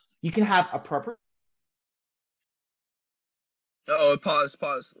have, like, you can have appropriate. Oh, pause.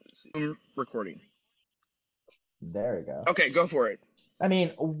 Let me see. I'm recording. There we go. Okay, go for it. I mean,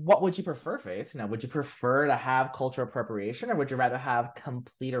 what would you prefer, Faith? Now, would you prefer to have cultural appropriation, or would you rather have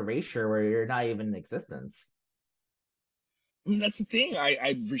complete erasure where you're not even in existence? I mean, that's the thing.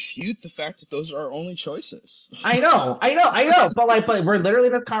 I refute the fact that those are our only choices. I know. But we're literally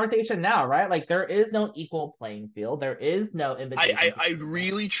in this conversation now, right? Like, there is no equal playing field. There is no I, invitation I, to I change that.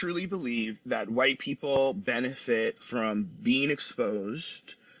 really truly believe that white people benefit from being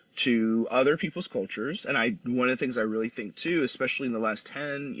exposed to other people's cultures. And one of the things I really think too, especially in the last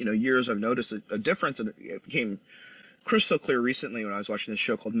 10, years, I've noticed a difference, and it became crystal clear recently when I was watching this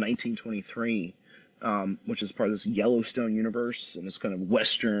show called 1923, which is part of this Yellowstone universe, and it's kind of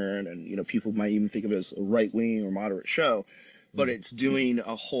Western, and people might even think of it as a right wing or moderate show, but Mm. it's doing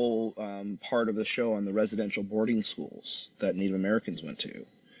a whole part of the show on the residential boarding schools that Native Americans went to,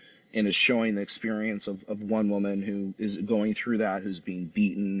 and is showing the experience of one woman who is going through that, who's being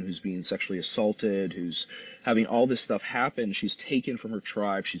beaten, who's being sexually assaulted, who's having all this stuff happen. She's taken from her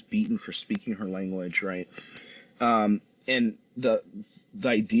tribe, she's beaten for speaking her language, right? And the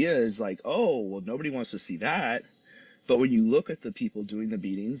idea is like, oh, well, nobody wants to see that. But when you look at the people doing the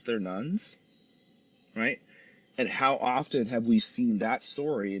beatings, they're nuns, right? And how often have we seen that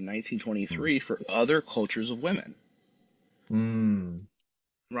story in Mm. 1923 for other cultures of women? Mm.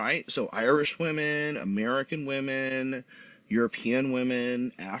 right? So Irish women, American women, European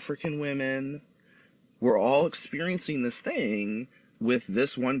women, African women, we're all experiencing this thing with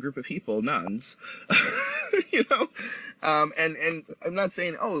this one group of people, nuns. you know, and I'm not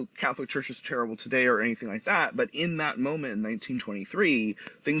saying, oh, Catholic Church is terrible today or anything like that, but in that moment in 1923,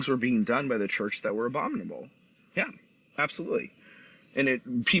 things were being done by the church that were abominable. Yeah, absolutely.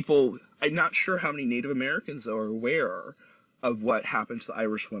 And people, I'm not sure how many Native Americans are aware of what happened to the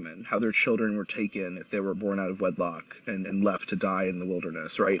Irish women, how their children were taken if they were born out of wedlock and left to die in the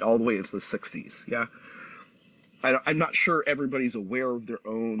wilderness, right? All the way into the 60s. Yeah. I'm not sure everybody's aware of their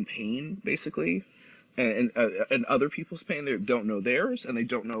own pain, basically, and other people's pain. They don't know theirs, and they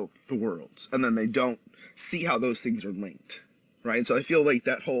don't know the world's, and then they don't see how those things are linked, right? So I feel like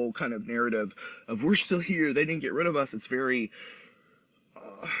that whole kind of narrative of we're still here, they didn't get rid of us. It's very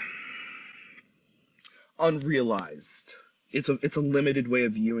uh, unrealized. It's a limited way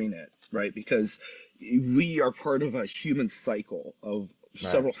of viewing it, right? Because we are part of a human cycle of Right.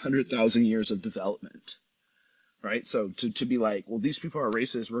 several 100,000 years of development, right? So to be like, well, these people are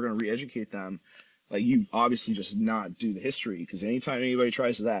racist, we're going to re-educate them. Like, you obviously just not do the history, because anytime anybody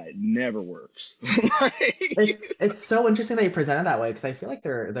tries that, it never works. It's so interesting that you present it that way because I feel like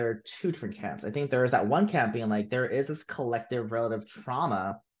there are two different camps. I think there is that one camp being like there is this collective relative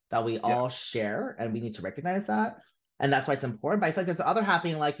trauma that we Yeah. all share and we need to recognize that. And that's why it's important. But I feel like there's the other half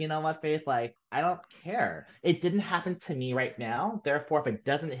being like, you know what, Faith, like I don't care. It didn't happen to me right now. Therefore, if it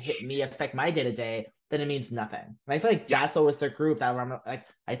doesn't hit me, affect my day to day, then it means nothing. And I feel like Yeah. that's always the group that like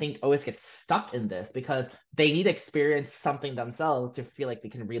I think always gets stuck in this because they need to experience something themselves to feel like they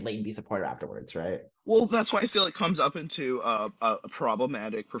can relate and be supported afterwards, right? Well, that's why I feel it comes up into a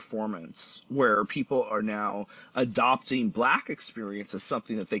problematic performance where people are now adopting black experience as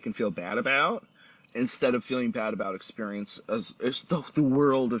something that they can feel bad about instead of feeling bad about experience as the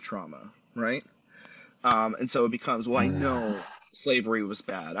world of trauma, right? And so it becomes, well, I know slavery was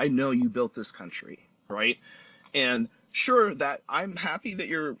bad. I know you built this country, right? And sure, that I'm happy that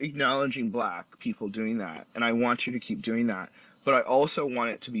you're acknowledging black people doing that, and I want you to keep doing that. But I also want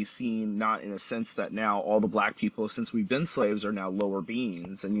it to be seen not in a sense that now all the black people, since we've been slaves, are now lower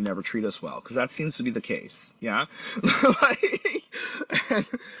beings and you never treat us well, because that seems to be the case. Yeah. like,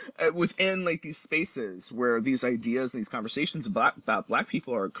 and within like these spaces where these ideas and these conversations about black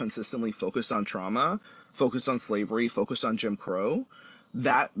people are consistently focused on trauma, focused on slavery, focused on Jim Crow,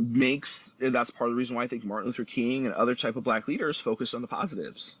 that's part of the reason why I think Martin Luther King and other type of black leaders focused on the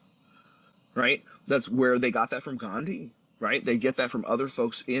positives, right? That's where they got that from Gandhi, right? They get that from other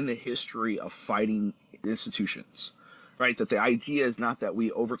folks in the history of fighting institutions, right? That the idea is not that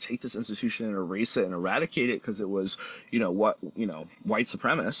we overtake this institution and erase it and eradicate it because it was, white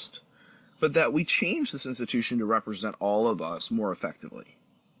supremacist, but that we change this institution to represent all of us more effectively,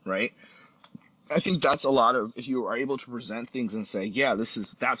 right? I think that's a lot of, if you are able to present things and say, yeah,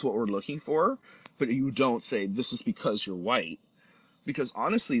 that's what we're looking for, but you don't say this is because you're white. Because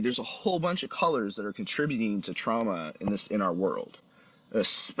honestly, there's a whole bunch of colors that are contributing to trauma in our world,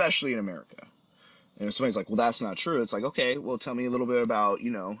 especially in America. And if somebody's like, well, that's not true, it's like, okay, well, tell me a little bit about,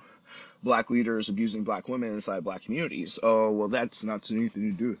 black leaders abusing black women inside black communities. Oh, well, that's not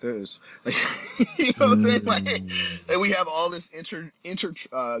anything to do with this. Like, you know what I'm saying? Like, Mm. and we have all this inter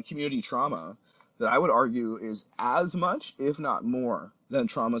community trauma that I would argue is as much, if not more, than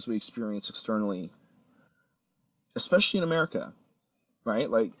traumas we experience externally, especially in America, right?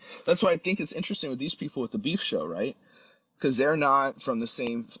 Like, that's why I think it's interesting with these people with the beef show, right? Because they're not from the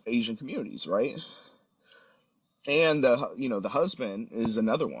same Asian communities, right? And the husband is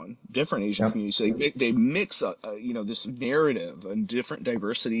another one, different Asian Yep. community. So they mix this narrative and different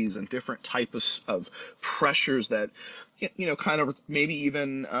diversities and different types of pressures that kind of maybe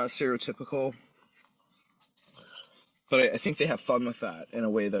even stereotypical, but I think they have fun with that in a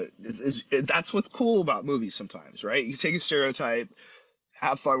way that that's what's cool about movies sometimes, right? You take a stereotype,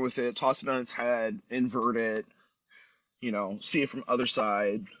 have fun with it, toss it on its head, invert it, see it from other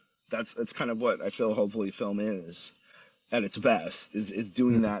side. That's kind of what I feel hopefully film is at its best, is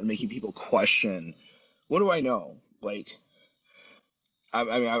doing that and making people question, what do I know? Like,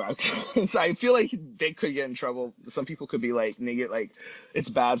 I feel like they could get in trouble. Some people could be like, like, it's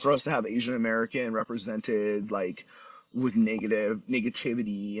bad for us to have Asian American represented, like, with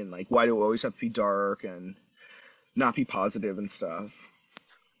negativity, and like, why do we always have to be dark and not be positive and stuff?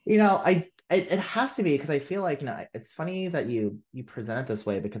 It has to be because I feel like it's funny that you present it this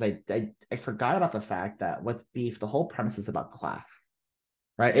way because I forgot about the fact that with beef, the whole premise is about class,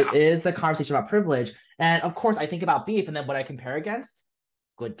 right? It Yeah. is the conversation about privilege, and of course, I think about beef, and then what I compare against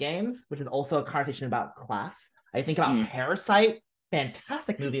Good Games, which is also a conversation about class. I think about Mm. Parasite,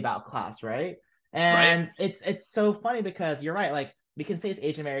 fantastic movie about class, right? right? And it's so funny because you're right. Like we can say it's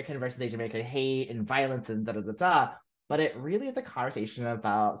Asian American versus Asian American hate and violence and da da da da, but it really is a conversation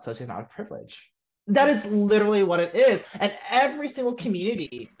about socioeconomic privilege. That Yep. is literally what it is, and every single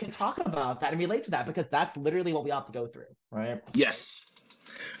community can talk about that and relate to that because that's literally what we have to go through, right? Yes.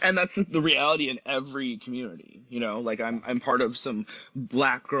 And that's the reality in every community, you know, like I'm part of some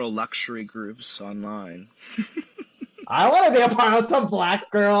black girl luxury groups online. I want to be a part of some black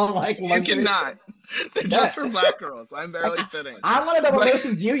girl like You luxury. cannot. They're just Yeah. for black girls. I'm barely fitting. I want to know what But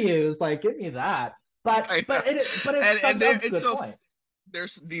motions you use. Like, give me that. But I know. but it And sums there, up a it's good so point.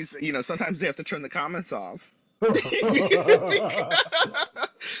 there's these, you know, sometimes they have to turn the comments off.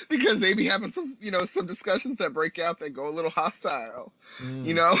 Because they be having some, you know, some discussions that break out that go a little hostile,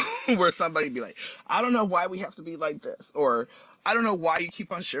 you Mm, know, where somebody be like, I don't know why we have to be like this, or I don't know why you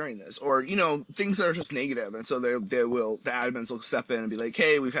keep on sharing this, or you know, things that are just negative, and so the admins will step in and be like,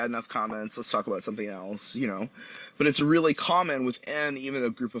 hey, we've had enough comments, let's talk about something else, you know, but it's really common within even a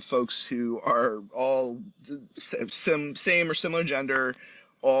group of folks who are all same or similar gender,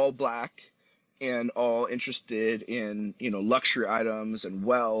 all black and all interested in, you know, luxury items and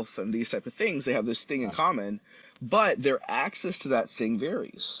wealth and these type of things. They have this thing in yeah, common, but their access to that thing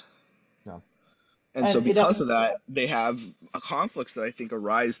varies. yeah. And so And because of that, they have conflicts that I think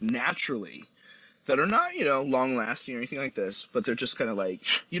arise naturally that are not, you know, long lasting or anything like this, but they're just kind of like,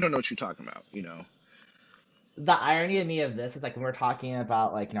 you don't know what you're talking about, you know. the irony of me of this is like when we're talking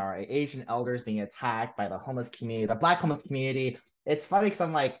about like our Asian elders being attacked by the homeless community, the black homeless community. It's funny because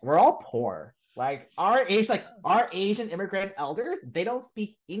I'm like, we're all poor. Like our Asian immigrant elders, they don't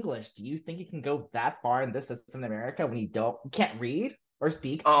speak English. Do you think you can go that far in this system in America when you can't read or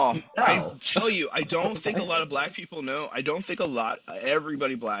speak? Oh, I No. tell you, I don't think a lot of black people know. I don't think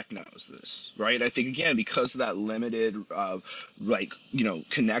everybody black knows this, right? I think again because of that limited, like you know,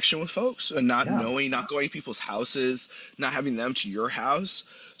 connection with folks and not Yeah. knowing, not going to people's houses, not having them to your house.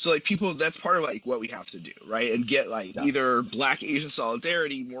 So like people, that's part of like what we have to do, right? And get like Yeah. either black Asian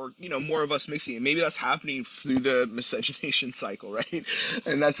solidarity, more you know, more of us mixing, and maybe that's happening through the miscegenation cycle, right?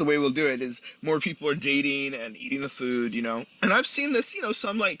 And that's the way we'll do it is more people are dating and eating the food, you know. And I've seen this, you know,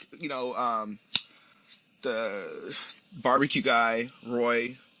 some like, you know, the barbecue guy,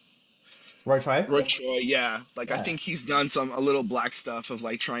 Roy Choi? Roy Choi, yeah. Like I Yeah. think he's done a little black stuff of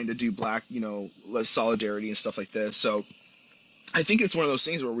like trying to do black, you know, solidarity and stuff like this. So I think it's one of those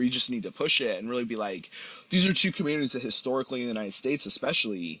things where we just need to push it and really be like, these are two communities that historically in the United States,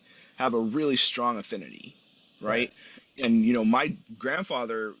 especially, have a really strong affinity, Right. right? And you know, my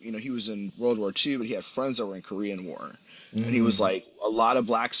grandfather, you know, he was in World War II, but he had friends that were in Korean War, and he was Mm. like, a lot of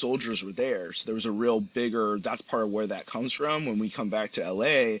black soldiers were there, so there was a real bigger. That's part of where that comes from. When we come back to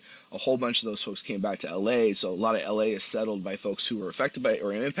LA, a whole bunch of those folks came back to LA, so a lot of LA is settled by folks who were affected by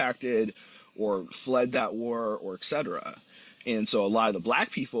or impacted, or fled that war, or etc. And so a lot of the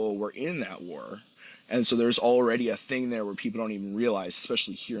black people were in that war. And so there's already a thing there where people don't even realize,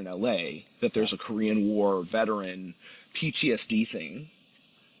 especially here in LA, that Yeah. there's a Korean War veteran PTSD thing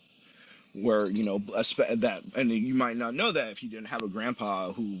where, you know, that, and you might not know that if you didn't have a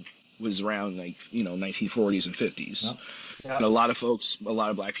grandpa who was around like, you know, 1940s and 50s. Yeah. Yeah. And a lot of folks, a lot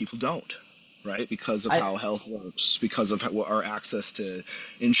of black people don't, right? Because of I how health works, because of our access to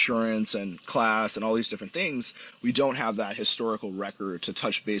insurance and class and all these different things, we don't have that historical record to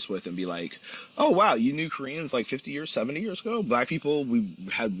touch base with and be like, oh wow, you knew Koreans like 50 years, 70 years ago. Black people,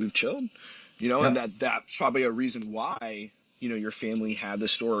 we've chilled, you know, and yeah. that's probably a reason why, you know, your family had the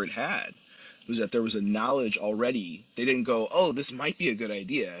store it had. Was that there was a knowledge already. They didn't go, oh, this might be a good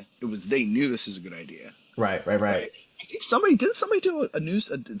idea. It was they knew this is a good idea, Right, right, right. right? I think somebody do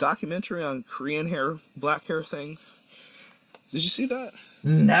a documentary on Korean hair, black hair thing. Did you see that?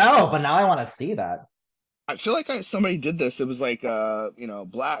 No, but now I want to see that. I feel like somebody did this. It was like you know,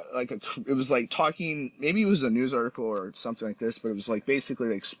 black like it was like talking. Maybe it was a news article or something like this, but it was like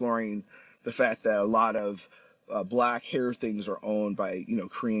basically exploring the fact that a lot of black hair things are owned by, you know,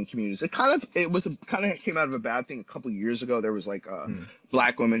 Korean communities. Kind of came out of a bad thing a couple of years ago. There was like a Mm.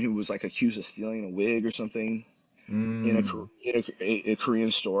 black woman who was like accused of stealing a wig or something in Mm. a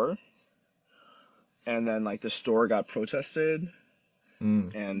Korean store, and then like the store got protested,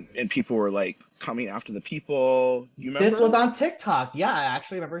 Mm. and people were like coming after the people. You This was remember? on TikTok. Yeah, I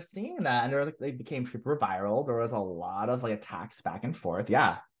actually remember seeing that, and they became super viral. There was a lot of like attacks back and forth.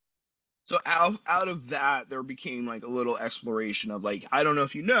 Yeah, So out of that, there became like a little exploration of like, I don't know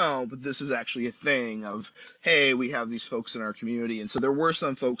if you know, but this is actually a thing of, hey, we have these folks in our community. And so there were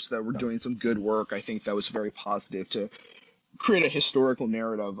some folks that were no, doing some good work. I think that was very positive to create a historical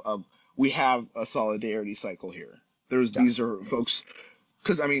narrative of we have a solidarity cycle here. There's Yeah. these are folks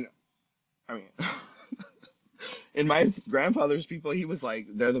because I mean, in my grandfather's people, he was like,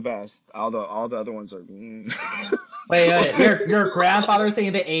 they're the best. All the other ones are. Wait. Your grandfather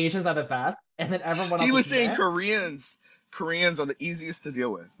saying the Asians are the best, and then everyone He else was is saying meh? Koreans are the easiest to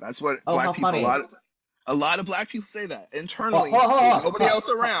deal with. That's what Oh, how black people funny. a lot of black people say that Well, internally hold with on, nobody hold else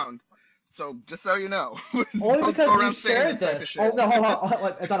on. around. So just so you know, Only don't go because you around saying shared this type this. of Oh shit. no, hold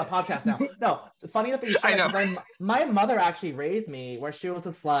on. It's on a podcast now. No, it's funny enough that you I shared that know. because my mother actually raised me where she was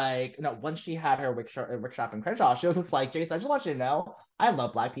just like, once she had her workshop in Crenshaw, she was just like, Jason, I just want you to know, I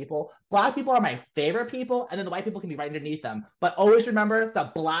love black people. Black people are my favorite people, and then the white people can be right underneath them. But always remember the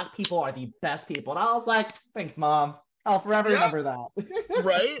black people are the best people. And I was like, thanks, mom. I'll forever Yeah, remember that.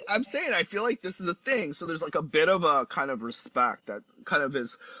 right. I'm saying I feel like this is a thing. So there's like a bit of a kind of respect that kind of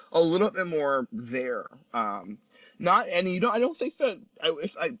is a little bit more there. Not and I don't think that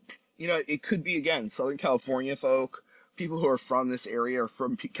if I it could be again Southern California folk, people who are from this area or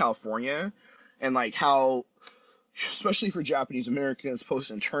from California, and like how especially for Japanese Americans post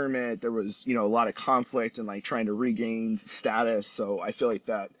internment, there was, a lot of conflict and like trying to regain status. So I feel like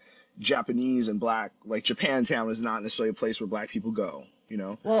that Japanese and black, like Japantown is not necessarily a place where black people go.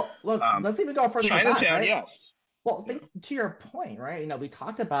 Well, look, Um, let's even go further back, Chinatown, right? yes. Well, Yeah. think to your point, right? We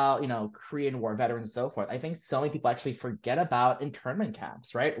talked about, Korean War veterans and so forth. I think so many people actually forget about internment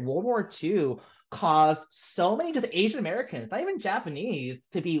camps, right? World War II caused so many just Asian Americans, not even Japanese,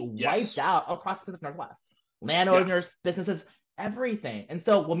 to be wiped Yes. out across the Pacific Northwest. Yeah. Landowners, businesses, everything. And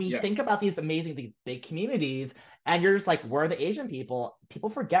so when we Yeah. think about these big communities, and you're just like, where are the Asian people? People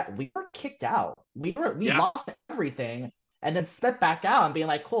forget we were kicked out. We Yeah. lost everything, and then spit back out and being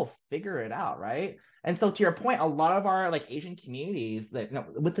like, cool, figure it out, right? And so to your point, a lot of our like Asian communities that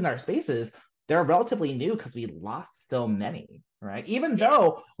within our spaces, they're relatively new because we lost so many, right? Even Yeah.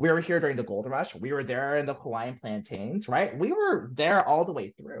 though we were here during the gold rush, we were there in the Hawaiian plantains, right? We were there all the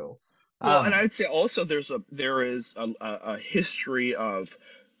way through. Well, and Um, I'd say also there is a history of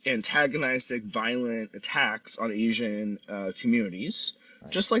antagonistic, violent attacks on Asian communities,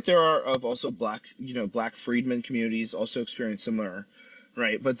 right. just like there are of also black freedmen communities also experience similar,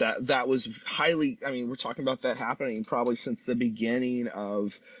 right? But that was highly. I mean, we're talking about that happening probably since the beginning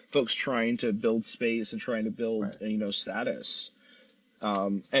of folks trying to build space and trying to build Right. status.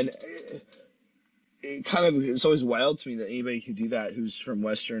 And it kind of it's always wild to me that anybody could do that who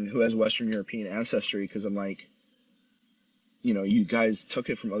has Western European ancestry because I'm like, you guys took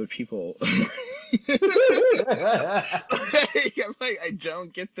it from other people. I'm like, I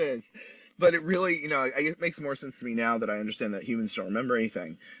don't get this. But it really, it makes more sense to me now that I understand that humans don't remember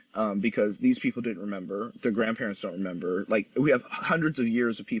anything, because these people didn't remember, their grandparents don't remember. Like, we have hundreds of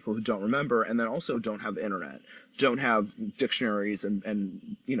years of people who don't remember, and then also don't have the internet, don't have dictionaries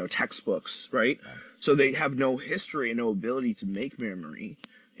and textbooks, right? Yeah. So they have no history and no ability to make memory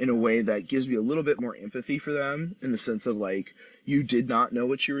in a way that gives me a little bit more empathy for them in the sense of like, you did not know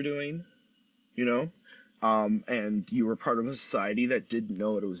what you were doing, you know, and you were part of a society that didn't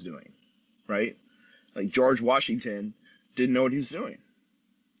know what it was doing, right? Like George Washington didn't know what he was doing,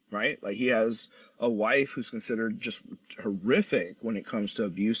 right? Like he has a wife who's considered just horrific when it comes to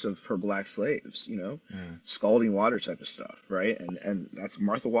abuse of her black slaves, Mm. scalding water type of stuff, right? And that's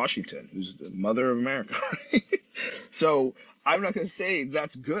Martha Washington, who's the mother of America. Right? So I'm not going to say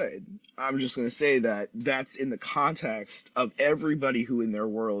that's good. I'm just going to say that that's in the context of everybody who in their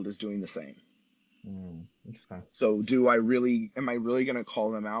world is doing the same. Interesting. So am I really going to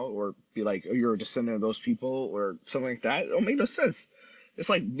call them out or be like, oh, you're a descendant of those people or something like that? It don't make no sense. It's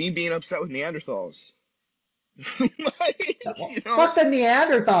like me being upset with Neanderthals. Like, Yeah, well, fuck the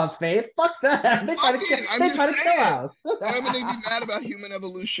Neanderthals, Faith. Fuck them. I'm They just try to kill saying. us. I'm gonna be mad about human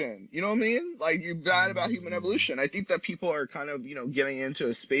evolution. You know what I mean? Like you're mad about human evolution. I think that people are kind of, getting into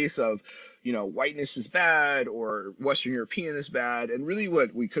a space of, whiteness is bad or Western European is bad. And really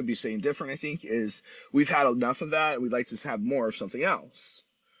what we could be saying different, I think, is we've had enough of that and we'd like to have more of something else.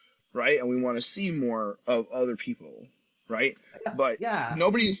 Right? And we want to see more of other people. Right? But Yeah.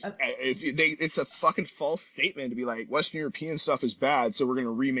 nobody's it's a fucking false statement to be like Western European stuff is bad, so we're gonna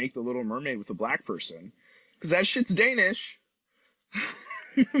remake the Little Mermaid with a black person because that shit's Danish.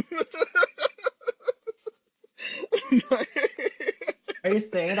 Are you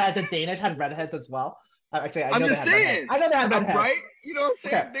saying that the Danish had redheads as well? Actually, I I'm know they just had redheads. saying, I know they had redheads. right? You know what I'm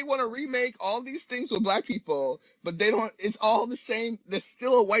saying? Okay. They want to remake all these things with black people, but they don't. It's all the same. There's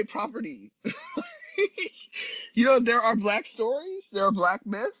still a white property. There are black stories, there are black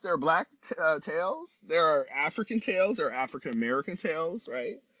myths, there are black tales, there are African tales, there are African American tales,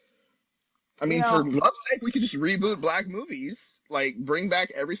 right? I You mean, for know, love's sake, we could just reboot black movies, like bring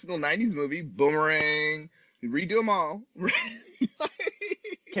back every single '90s movie, Boomerang, Redo them all.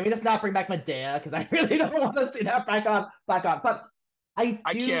 Can we just not bring back Medea? Because I really don't want to see that back on. But I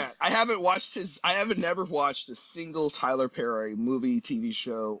I do. can't. I haven't watched his. I haven't never watched a single Tyler Perry movie, TV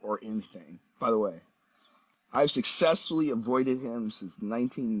show, or anything. By the way, I've successfully avoided him since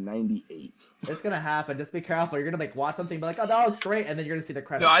 1998. It's gonna happen. Just be careful. You're gonna like watch something, be like, "Oh, that was great," and then you're gonna see the No,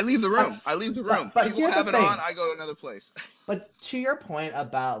 credits. I leave the But room. I leave the but room. but People here's the have it on. thing. I go to another place. But to your point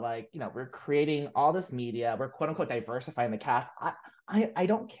about like, we're creating all this media, we're quote unquote diversifying the cast. I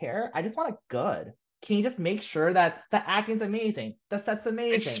don't care. I just want it good. Can you just make sure that the acting's amazing, the set's I just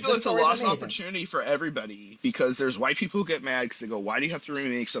amazing, feel the it's a story's lost amazing? opportunity for everybody because there's white people who get mad because they go, "Why do you have to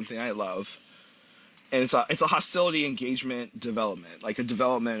remake something I love?" And it's a hostility engagement development, like a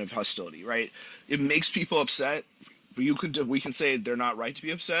development of hostility, right? It makes people upset. We can say they're not right to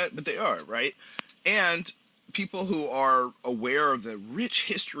be upset, but they are, right? And people who are aware of the rich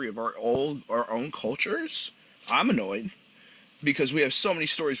history of our own cultures, I'm annoyed because we have so many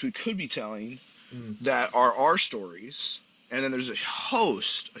stories we could be telling Mm. that are our stories, and then there's a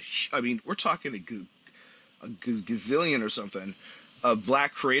host. I mean, we're talking a gazillion or something of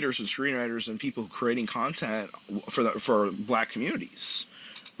black creators and screenwriters and people creating content for black communities,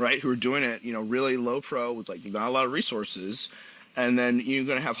 right? Who are doing it, really low pro with like not a lot of resources, and then you're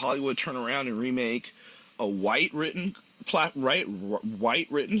going to have Hollywood turn around and remake a white written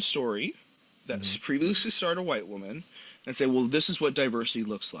story that's Mhm. previously starred a white woman, and say, well, this is what diversity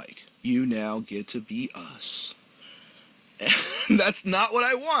looks like. You now get to be us. And that's not what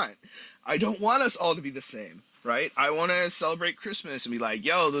I want. I don't want us all to be the same, right? I want to celebrate Christmas and be like,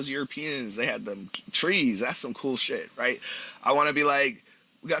 yo, those Europeans, they had them trees. That's some cool shit, right? I want to be like,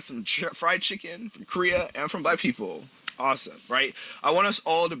 we got some fried chicken from Korea and from black people. Awesome, right? I want us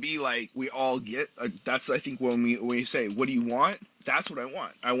all to be like, we all get. That's, I think, when we say, what do you want? That's what I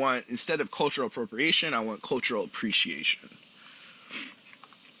want. I want, instead of cultural appropriation, I want cultural appreciation.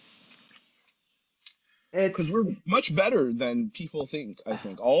 Because It's we're much better than people think. I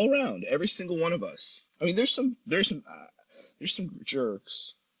think all around, every single one of us. I mean, there's some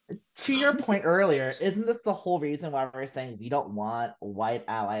jerks. to your point earlier, isn't this the whole reason why we're saying we don't want white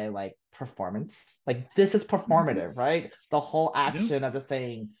ally like performance? Like this is Mhm. performative, right? The whole Yeah. action of the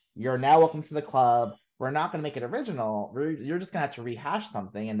saying, you're now welcome to the club. We're not gonna make it original. You're just gonna have to rehash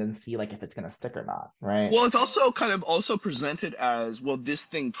something and then see like if it's gonna stick or not, right? Well, it's also kind of also presented as, well, this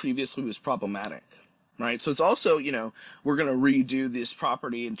thing previously was problematic, right? So it's also, we're going to redo this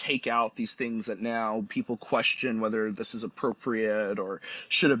property and take out these things that now people question whether this is appropriate or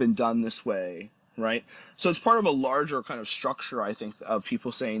should have been done this way, right? So it's part of a larger kind of structure, I think, of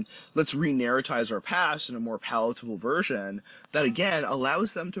people saying, let's re-narratize our past in a more palatable version that, again,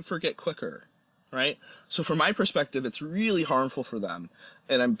 allows them to forget quicker, right? So from my perspective, it's really harmful for them,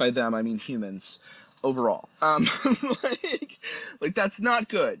 and by them I mean humans overall. Like, that's not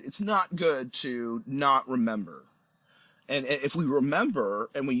good. It's not good to not remember. And if we remember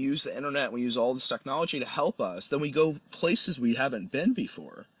and we use the internet, we use all this technology to help us, then we go places we haven't been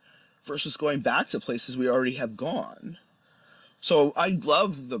before, versus going back to places we already have gone. So I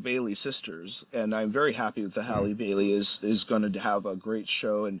love the Bailey sisters, and I'm very happy that Halle Bailey is going to have a great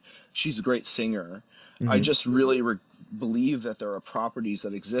show, and she's a great singer. I Mm-hmm. just really believe that there are properties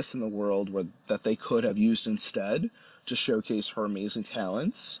that exist in the world that they could have used instead to showcase her amazing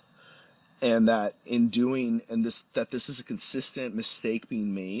talents, and that in doing and this is a consistent mistake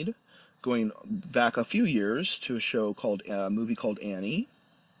being made, going back a few years to a movie called Annie,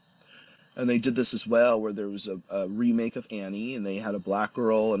 and they did this as well, where there was a remake of Annie, and they had a black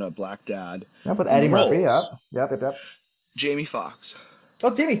girl and a black dad Yep, with in the Eddie Murphy. Yep, roles. yep, yep, yep. Jamie Foxx.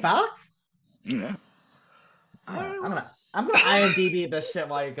 Oh, Jamie Foxx. Yeah. I'm gonna IMDb this shit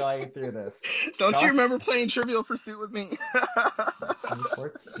while you're going through this. Don't you Gosh, remember playing Trivial Pursuit with me?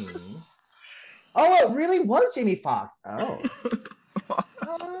 2014. Oh, it really was Jamie Foxx. Oh, good for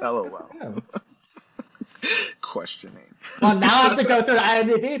LOL. him. Questioning. Well, now I have to go through the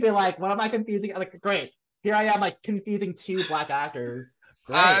IMDb and be like, what am I confusing? Like, great. Here I am, like confusing two black actors.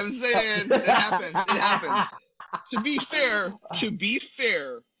 Great. I'm saying it happens. It happens. To be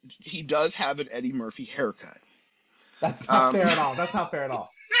fair, he does have an Eddie Murphy haircut. That's not Um, fair at all. That's not fair at all.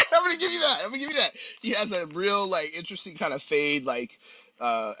 I'm gonna give you that. I'm gonna give you that. He has a real like interesting kind of fade, like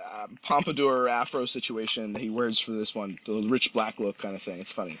pompadour afro situation that he wears for this one, the rich black look kind of thing.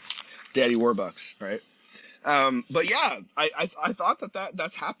 It's funny, Daddy Warbucks, right? But yeah, I thought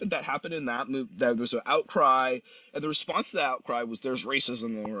that's happened. That happened in that movie. That was an outcry, and the response to that outcry was, "There's racism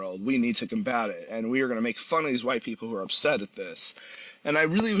in the world. We need to combat it, and we are going to make fun of these white people who are upset at this." And I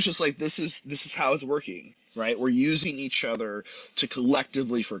really was just like, this is how it's working, right? We're using each other to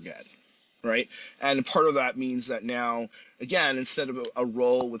collectively forget. right? And part of that means that now, again, instead of a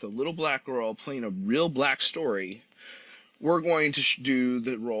role with a little black girl playing a real black story, we're going to do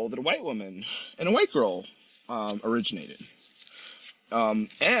the role that a white woman and a white girl originated. And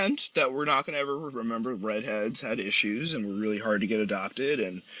that we're not going to ever remember redheads had issues and were really hard to get adopted,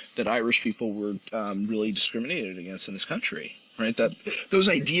 and that Irish people were really discriminated against in this country, right? That those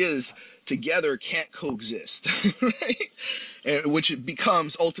ideas together can't coexist, right? And which it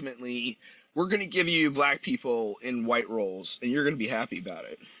becomes ultimately, we're going to give you black people in white roles, and you're going to be happy about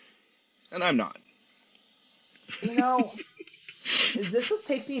it, and I'm not. You know, this just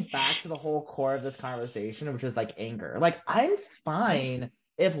takes me back to the whole core of this conversation, which is like anger. Like, I'm fine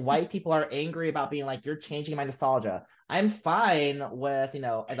if white people are angry about being like, you're changing my nostalgia. I'm fine with, the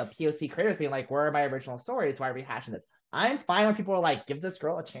POC creators being like, where are my original stories? Why are we hashing this? I'm fine when people are like, give this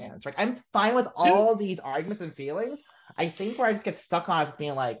girl a chance. Like, I'm fine with all these arguments and feelings. I think where I just get stuck on is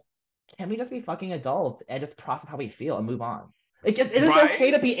being like, can we just be fucking adults and just process how we feel and move on? It is okay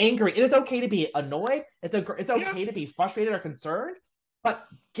Right? to be angry. It is okay to be annoyed. It's Yeah. okay to be frustrated or concerned, but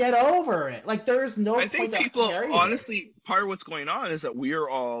get over it. Like there's no I think point of people, carrying it. honestly, part of what's going on is that we are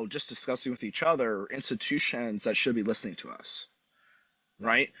all just discussing with each other institutions that should be listening to us, Yeah.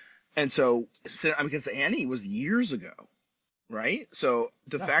 right? And so because Annie was years ago, right? So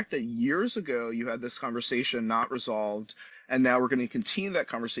the Yeah. fact that years ago you had this conversation not resolved, and now we're going to continue that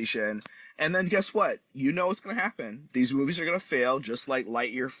conversation, and then guess what? You know what's going to happen. These movies are going to fail, just like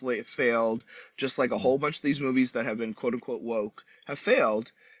Lightyear failed, just like a Mm. whole bunch of these movies that have been quote unquote woke have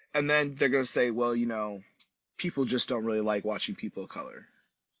failed, and then they're going to say, well, people just don't really like watching people of color,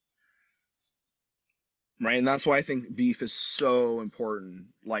 right? And that's why I think Beef is so important,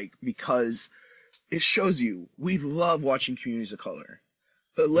 like because it shows you we love watching communities of color,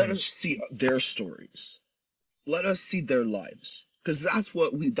 but let Mm. us see their stories. Let us see their lives, because that's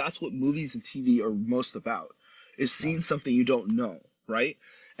what movies and TV are most about, is Yeah. seeing something you don't know, right?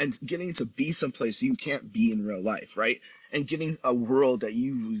 And getting to be someplace you can't be in real life, right? And getting a world that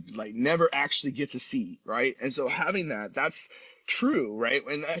you like never actually get to see, right? And so having that's true, right?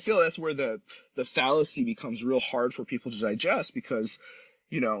 And I feel that's where the fallacy becomes real hard for people to digest, because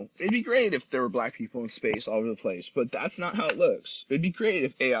it'd be great if there were black people in space all over the place, but that's not how it looks. It'd be great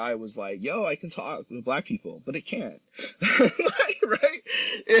if AI was like, yo, I can talk with black people, but it can't. Like, right?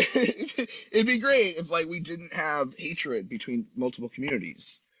 It'd be great if like we didn't have hatred between multiple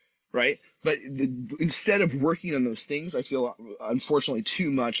communities, right? But instead of working on those things, I feel unfortunately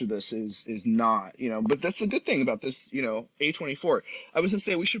too much of this is not, but that's a good thing about this, A24. I was gonna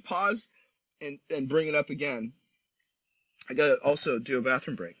say we should pause and bring it up again. I gotta also do a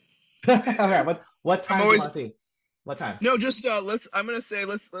bathroom break. Okay. What I'm time do you always want to see? What time? no, just I'm gonna say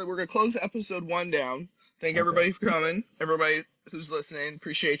we're gonna close episode one down. Thank Let's see. everybody for coming. Everybody who's listening,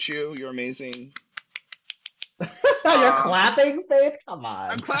 appreciate you. You're amazing. You're Uh, clapping, Faith? Come I'm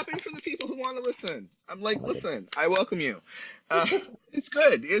on. clapping for the people who want to listen. I'm like, Okay. listen, I welcome you. Uh, it's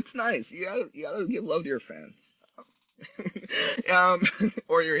good. It's nice. You gotta give love to your fans. um,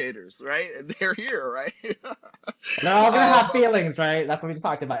 or your haters, right? They're here, right? They're all gonna um, have feelings, right? That's what we just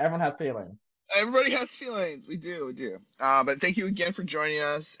talked about. Everyone has feelings. everybody has feelings. We do. But thank you again for joining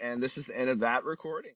us, and this is the end of that recording.